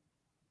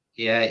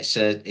 Yeah, it's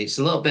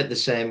a little bit the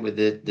same with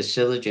the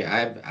Sylogy.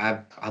 I've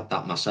had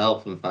that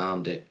myself and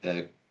found it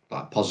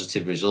like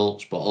positive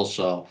results, but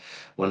also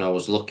when I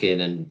was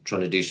looking and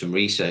trying to do some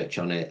research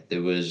on it,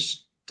 there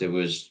was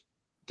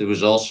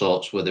all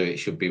sorts, whether it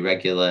should be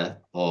regular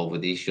or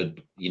whether you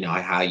should,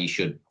 how you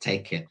should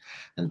take it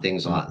and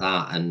things like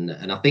that.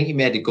 And I think you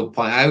made a good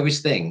point. I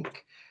always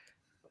think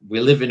we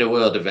live in a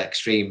world of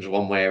extremes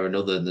one way or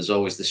another, and there's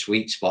always the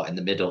sweet spot in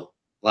the middle.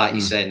 Like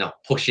you say,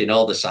 not pushing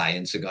all the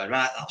science and going,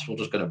 right, we're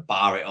just going to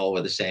bar it all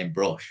with the same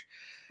brush.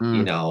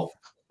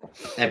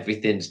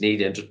 Everything's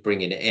needed and just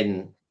bringing it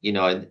in,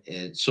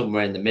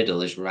 somewhere in the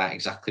middle is right,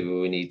 exactly where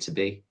we need to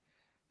be.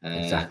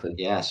 Exactly.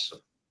 Yes.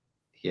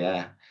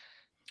 Yeah.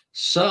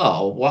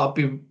 So what I'd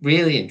be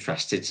really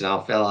interested to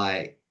know, I feel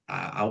like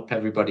I hope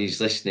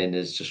everybody's listening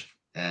has just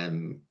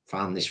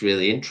found this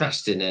really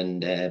interesting,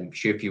 and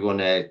sure, if you want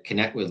to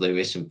connect with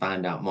Lewis and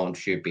find out more, I'm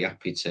sure he'd be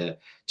happy to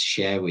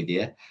share with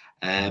you.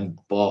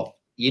 But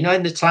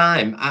in the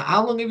time,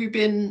 how long have you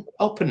been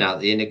open now,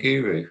 the Inner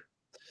Guru?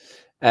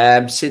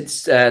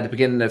 Since the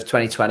beginning of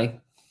 2020.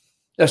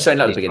 No, sorry,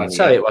 not the beginning.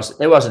 Sorry, it wasn't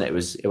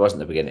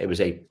the beginning. It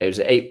was eight.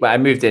 But I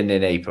moved in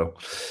April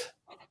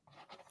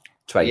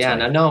 2020. Yeah,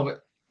 and I know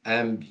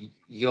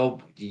your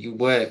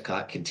work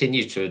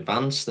continues to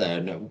advance there.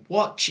 And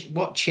what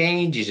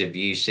changes have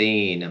you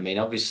seen? I mean,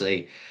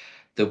 obviously,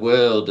 the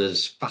world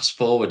has fast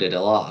forwarded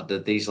a lot.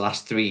 These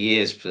last 3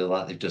 years feel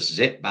like they've just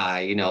zipped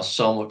by.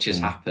 So much has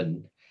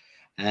happened.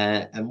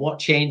 And what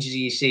changes are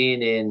you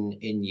seeing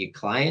in your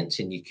clients,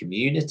 in your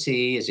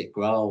community as it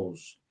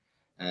grows?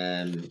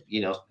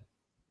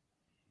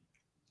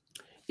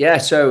 Yeah,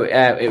 so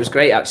it was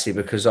great actually,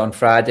 because on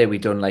Friday we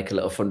done like a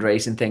little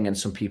fundraising thing, and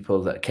some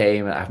people that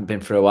came and haven't been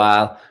for a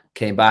while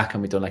came back,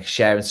 and we done like a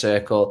sharing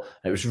circle.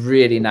 And it was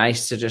really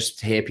nice to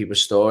just hear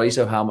people's stories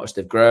of how much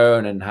they've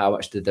grown and how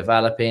much they're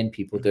developing.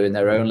 People doing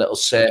their own little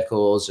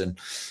circles and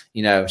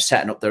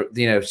setting up their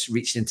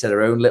reaching into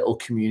their own little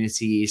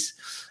communities.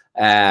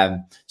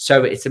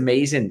 So it's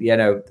amazing.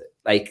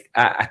 Like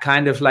I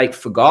kind of like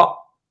forgot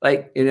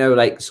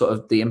sort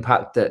of the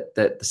impact that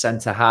the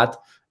center had.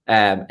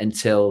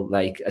 Until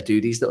like I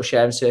do these little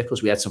sharing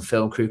circles. We had some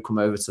film crew come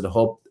over to the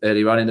hub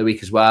earlier on in the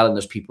week as well, and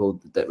there's people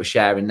that were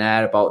sharing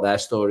there about their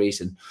stories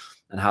and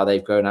how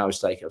they've grown. I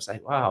was like,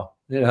 wow,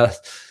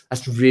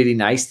 that's really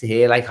nice to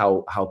hear, like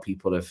how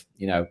people have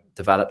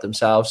developed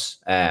themselves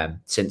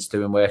since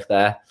doing work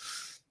there.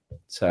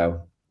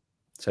 So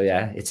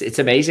yeah, it's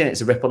amazing.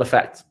 It's a ripple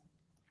effect.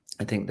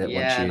 I think that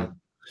once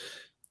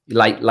you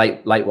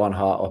light one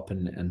heart up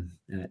and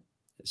it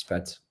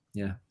spreads.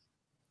 Yeah.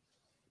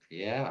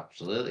 Yeah,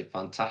 absolutely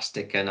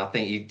fantastic. And I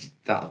think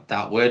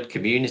that word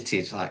community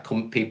is like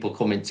people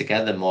coming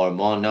together more and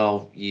more.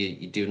 No,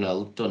 you've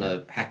done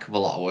a heck of a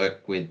lot of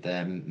work with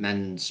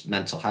men's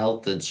mental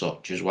health and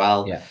such as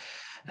well. Yeah.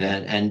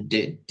 And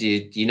did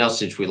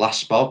since we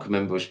last spoke, I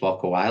remember we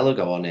spoke a while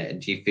ago on it,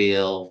 and do you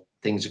feel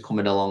things are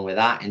coming along with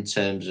that in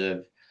terms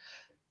of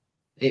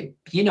it,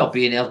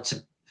 being able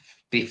to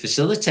be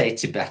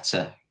facilitated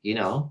better,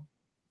 in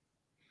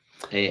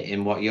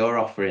what you're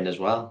offering as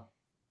well?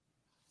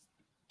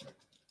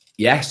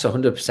 Yes,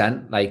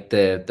 100%. Like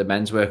the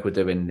men's work we're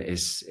doing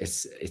is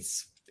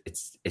it's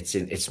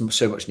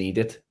so much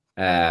needed.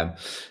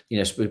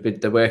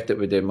 With the work that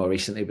we're doing more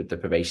recently with the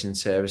probation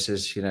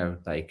services,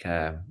 like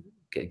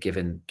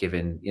giving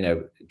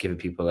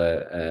people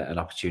an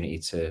opportunity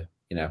to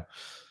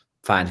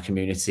find a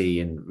community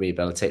and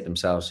rehabilitate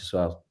themselves as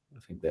well. I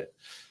think that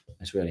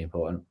it's really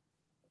important.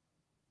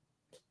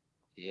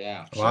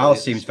 Yeah. Wow,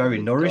 seems very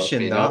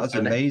nourishing. That's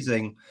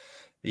amazing.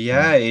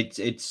 Yeah,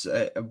 it's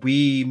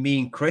me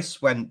and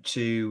Chris went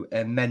to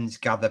a men's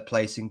gather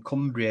place in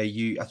Cumbria.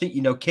 I think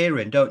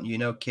Kieran, don't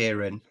you?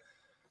 Kieran?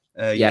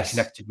 Yes. You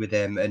connected with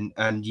him,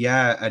 and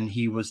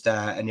he was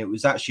there, and it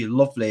was actually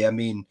lovely. I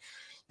mean,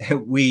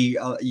 we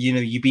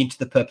you've been to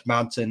the Purple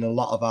Mountain. A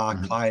lot of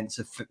our clients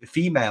are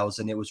females,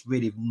 and it was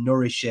really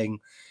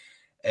nourishing.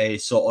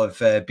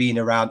 Sort of being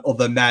around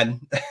other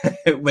men,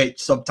 which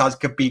sometimes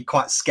could be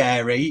quite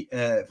scary,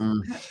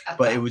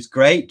 but it was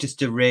great just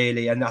to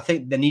really, and I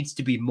think there needs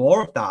to be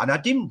more of that. And I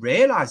didn't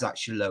realize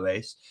actually,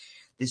 Lewis,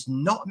 there's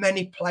not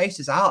many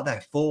places out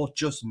there for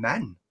just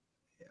men.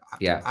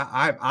 Yeah,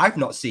 I've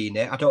not seen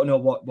it. I don't know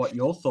what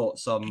your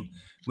thoughts on.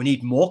 We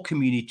need more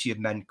community of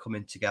men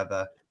coming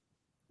together.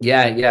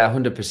 Yeah,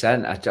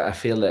 100%. I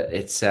feel that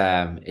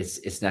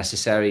it's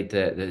necessary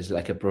that there's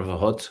like a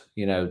brotherhood,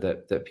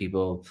 that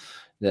people.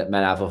 That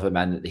men have other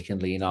men that they can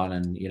lean on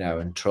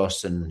and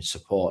trust and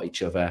support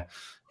each other.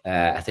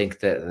 I think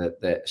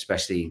that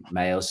especially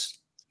males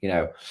you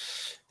know,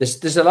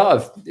 there's a lot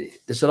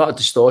of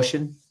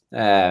distortion,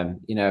 that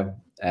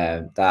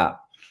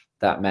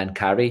men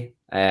carry,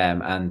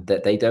 and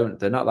that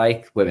they're not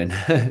like women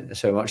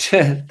so much.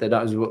 They're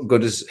not as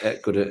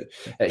good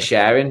at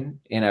sharing,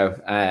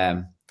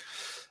 and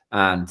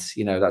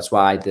that's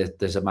why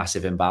there's a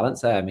massive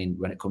imbalance there. I mean,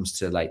 when it comes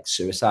to like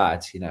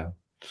suicide,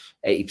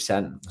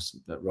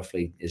 80%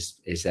 roughly is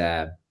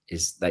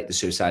like the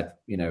suicide,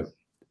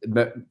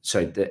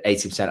 sorry, the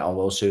 80% of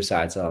all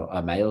suicides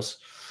are males,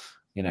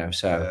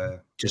 so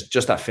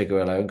just that figure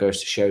alone goes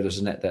to show,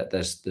 doesn't it, that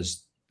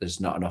there's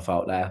not enough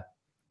out there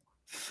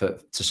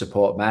to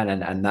support men,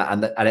 and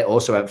it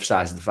also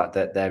emphasizes the fact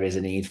that there is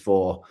a need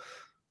for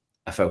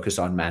a focus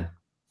on men.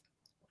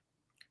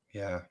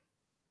 Yeah,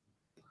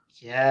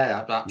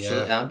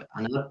 absolutely. Yeah.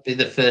 And I'd be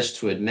the first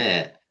to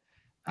admit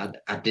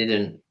I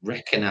didn't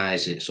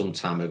recognize it some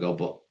time ago,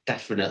 but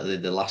definitely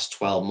the last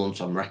 12 months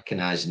I'm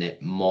recognizing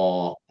it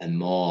more and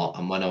more.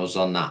 And when I was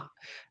on that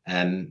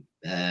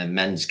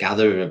men's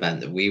gathering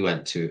event that we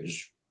went to, it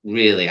was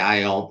really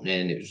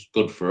eye-opening. It was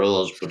good for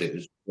us, but it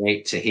was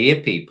great to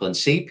hear people and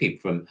see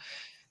people from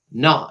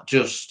not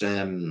just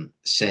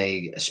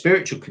say a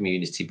spiritual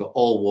community, but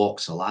all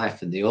walks of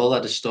life, and they all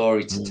had a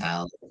story to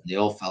tell. They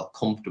all felt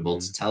comfortable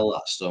to tell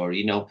that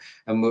story, and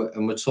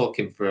we're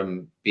talking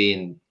from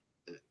being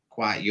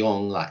quite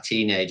young, like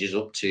teenagers,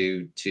 up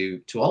to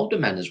older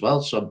men as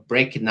well. So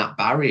breaking that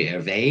barrier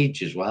of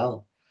age as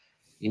well.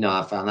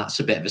 I found that's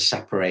a bit of a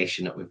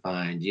separation that we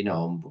find,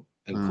 and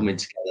coming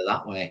together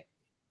that way.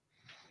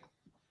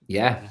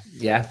 Yeah,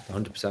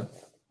 100%.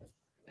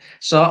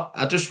 So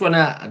I just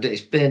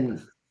it's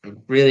been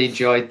really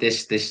enjoyed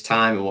this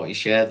time and what you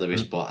shared,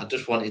 Lewis, but I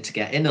just wanted to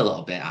get in a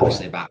little bit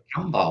actually about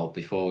Campbell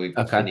before we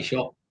finish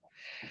up.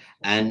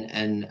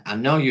 And I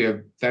know you're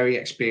a very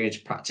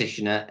experienced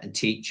practitioner and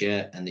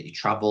teacher, and that you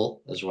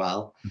travel as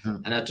well.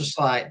 And I'd just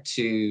like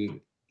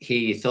to hear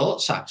your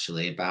thoughts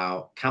actually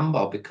about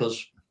Campbell,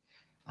 because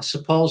I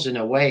suppose in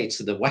a way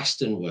to the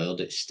Western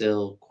world, it's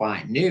still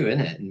quite new,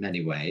 isn't it, in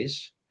many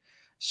ways?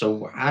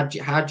 So how do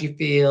you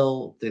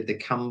feel that the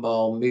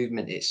Campbell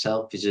movement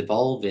itself is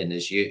evolving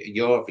as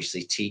you're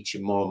obviously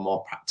teaching more and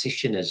more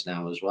practitioners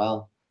now as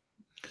well?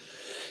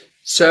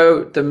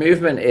 So the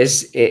movement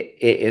is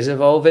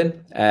evolving,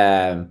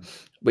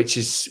 which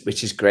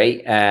is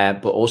great,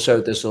 but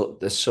also there's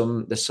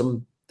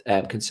some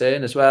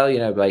concern as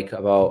well, like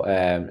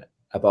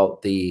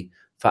about the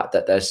fact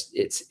that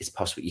it's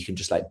possible you can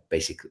just like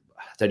basically,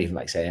 I don't even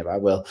like saying it, but I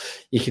will.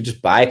 You can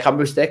just buy a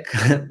Campbell stick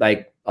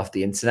like off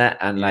the internet,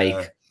 and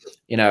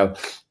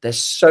there's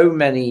so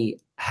many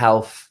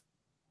health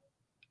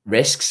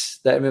risks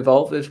that are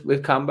involved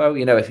with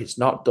Cambo. If it's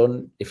not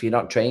done, if you're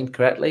not trained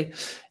correctly,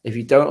 if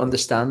you don't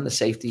understand the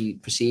safety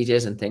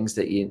procedures and things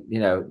that you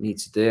need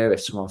to do,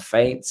 if someone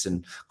faints,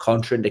 and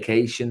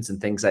contraindications and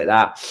things like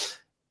that,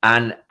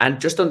 and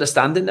just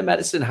understanding the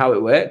medicine, how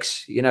it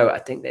works, I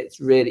think that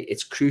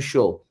it's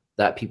crucial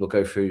that people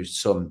go through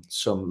some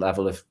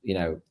level of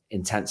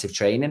intensive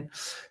training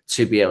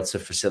to be able to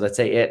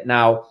facilitate it.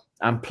 Now,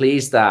 I'm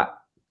pleased that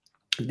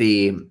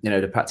the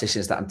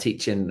practitioners that I'm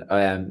teaching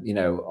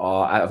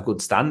are out of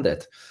good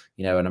standard,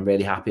 and I'm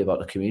really happy about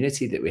the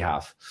community that we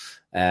have,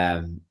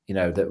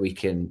 that we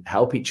can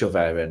help each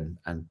other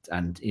and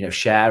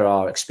share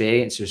our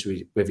experiences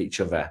with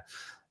each other,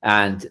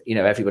 and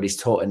everybody's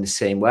taught in the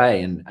same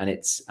way, and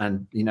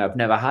I've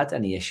never had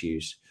any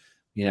issues,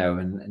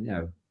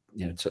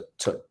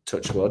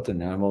 touch wood,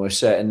 and I'm almost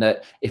certain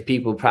that if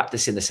people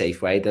practice in the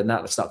safe way, then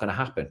that's not going to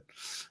happen.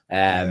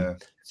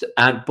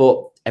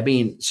 But I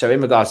mean, so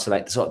in regards to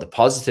like the sort of the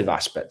positive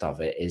aspect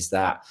of it is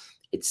that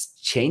it's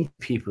changed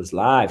people's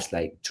lives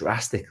like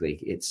drastically.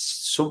 It's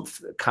some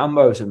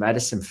Cambo's a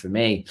medicine for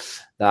me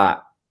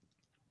that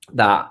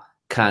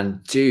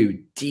can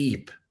do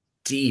deep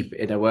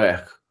inner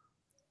work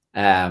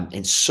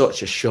in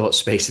such a short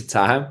space of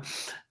time.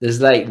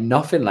 There's like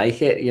nothing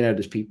like it.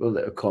 There's people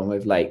that have come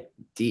with like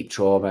deep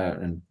trauma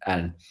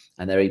and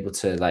they're able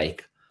to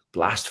like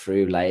blast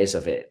through layers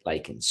of it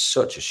like in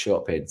such a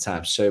short period of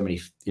time. So many,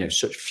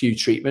 such few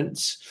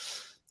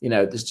treatments.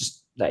 There's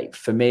just like,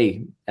 for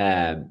me,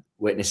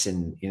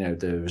 witnessing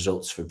the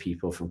results from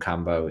people from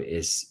Cambo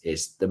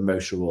is the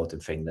most rewarding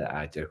thing that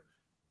I do,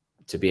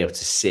 to be able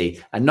to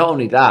see. And not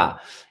only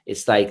that,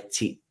 it's like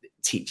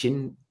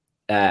teaching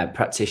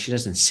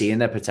practitioners and seeing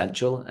their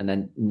potential, and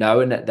then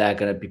knowing that they're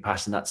going to be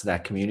passing that to their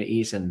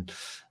communities and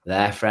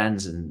their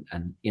friends,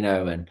 and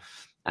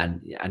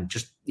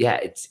just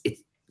it's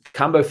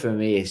Cambo for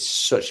me is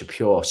such a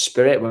pure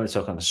spirit. When we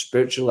talk on a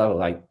spiritual level,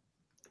 like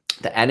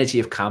the energy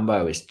of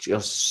Cambo is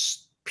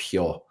just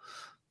pure,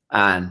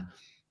 and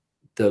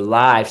the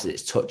lives that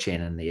it's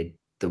touching and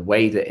the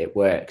way that it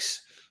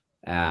works,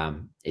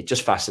 it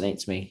just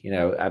fascinates me.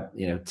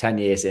 10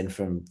 years in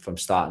from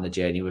starting the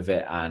journey with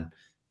it, and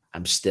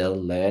I'm still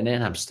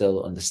learning. I'm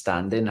still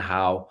understanding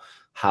how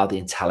the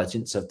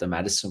intelligence of the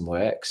medicine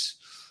works.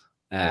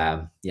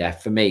 For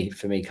me,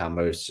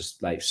 Cambo is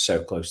just like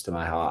so close to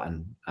my heart,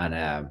 and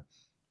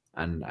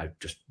I'm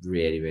just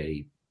really,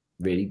 really,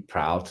 really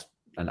proud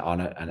an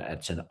honor, and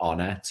it's an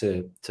honor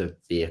to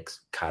be a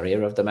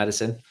carrier of the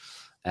medicine.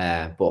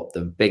 But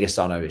the biggest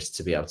honor is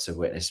to be able to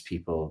witness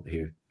people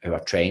who are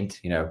trained,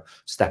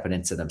 stepping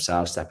into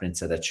themselves, stepping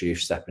into their truth,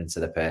 stepping into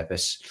their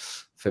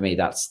purpose. For me,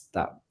 that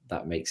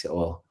makes it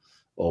all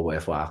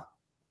worthwhile.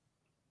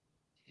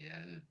 Yeah,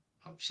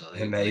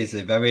 absolutely.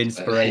 Amazing, very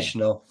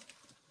inspirational.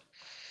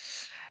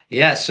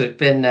 Yeah, so it's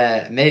been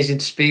amazing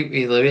to speak with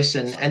you, Lewis.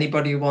 And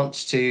anybody who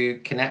wants to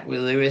connect with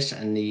Lewis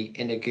and the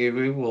Inner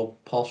Guru, will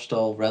post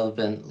all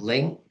relevant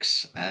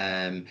links,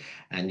 and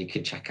you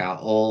can check out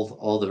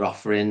all their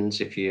offerings.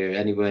 If you're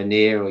anywhere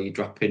near or you're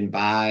dropping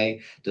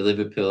by the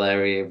Liverpool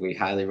area, we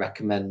highly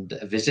recommend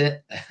a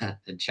visit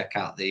and check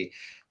out the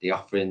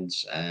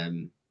offerings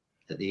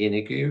at the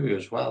Inner Guru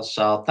as well.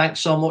 So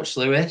thanks so much,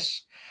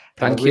 Lewis.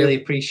 Thank you. Really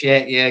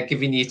appreciate you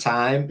giving your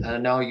time. And I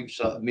know you've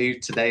sort of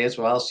moved today as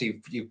well, so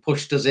you've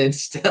pushed us in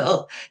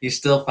still. You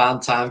still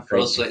found time for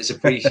us, so it's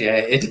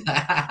appreciated.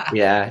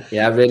 Yeah,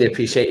 I really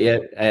appreciate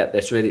you.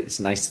 It's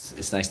nice.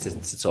 It's nice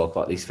to talk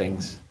about these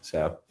things.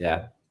 So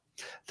yeah,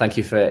 thank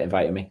you for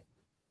inviting me.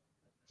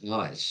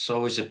 No, it's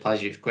always a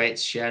pleasure. It's great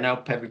to share. And I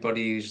hope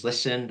everybody who's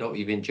listened, hope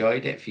you've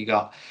enjoyed it. If you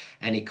got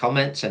any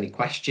comments, any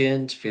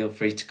questions, feel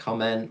free to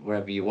comment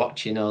wherever you're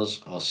watching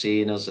us or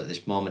seeing us at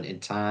this moment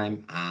in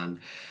time. And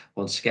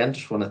once again,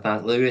 just want to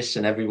thank Lewis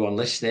and everyone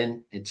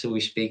listening. Until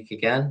we speak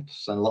again,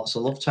 send lots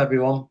of love to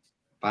everyone.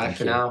 Bye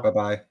for now.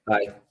 Bye-bye.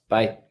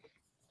 Bye.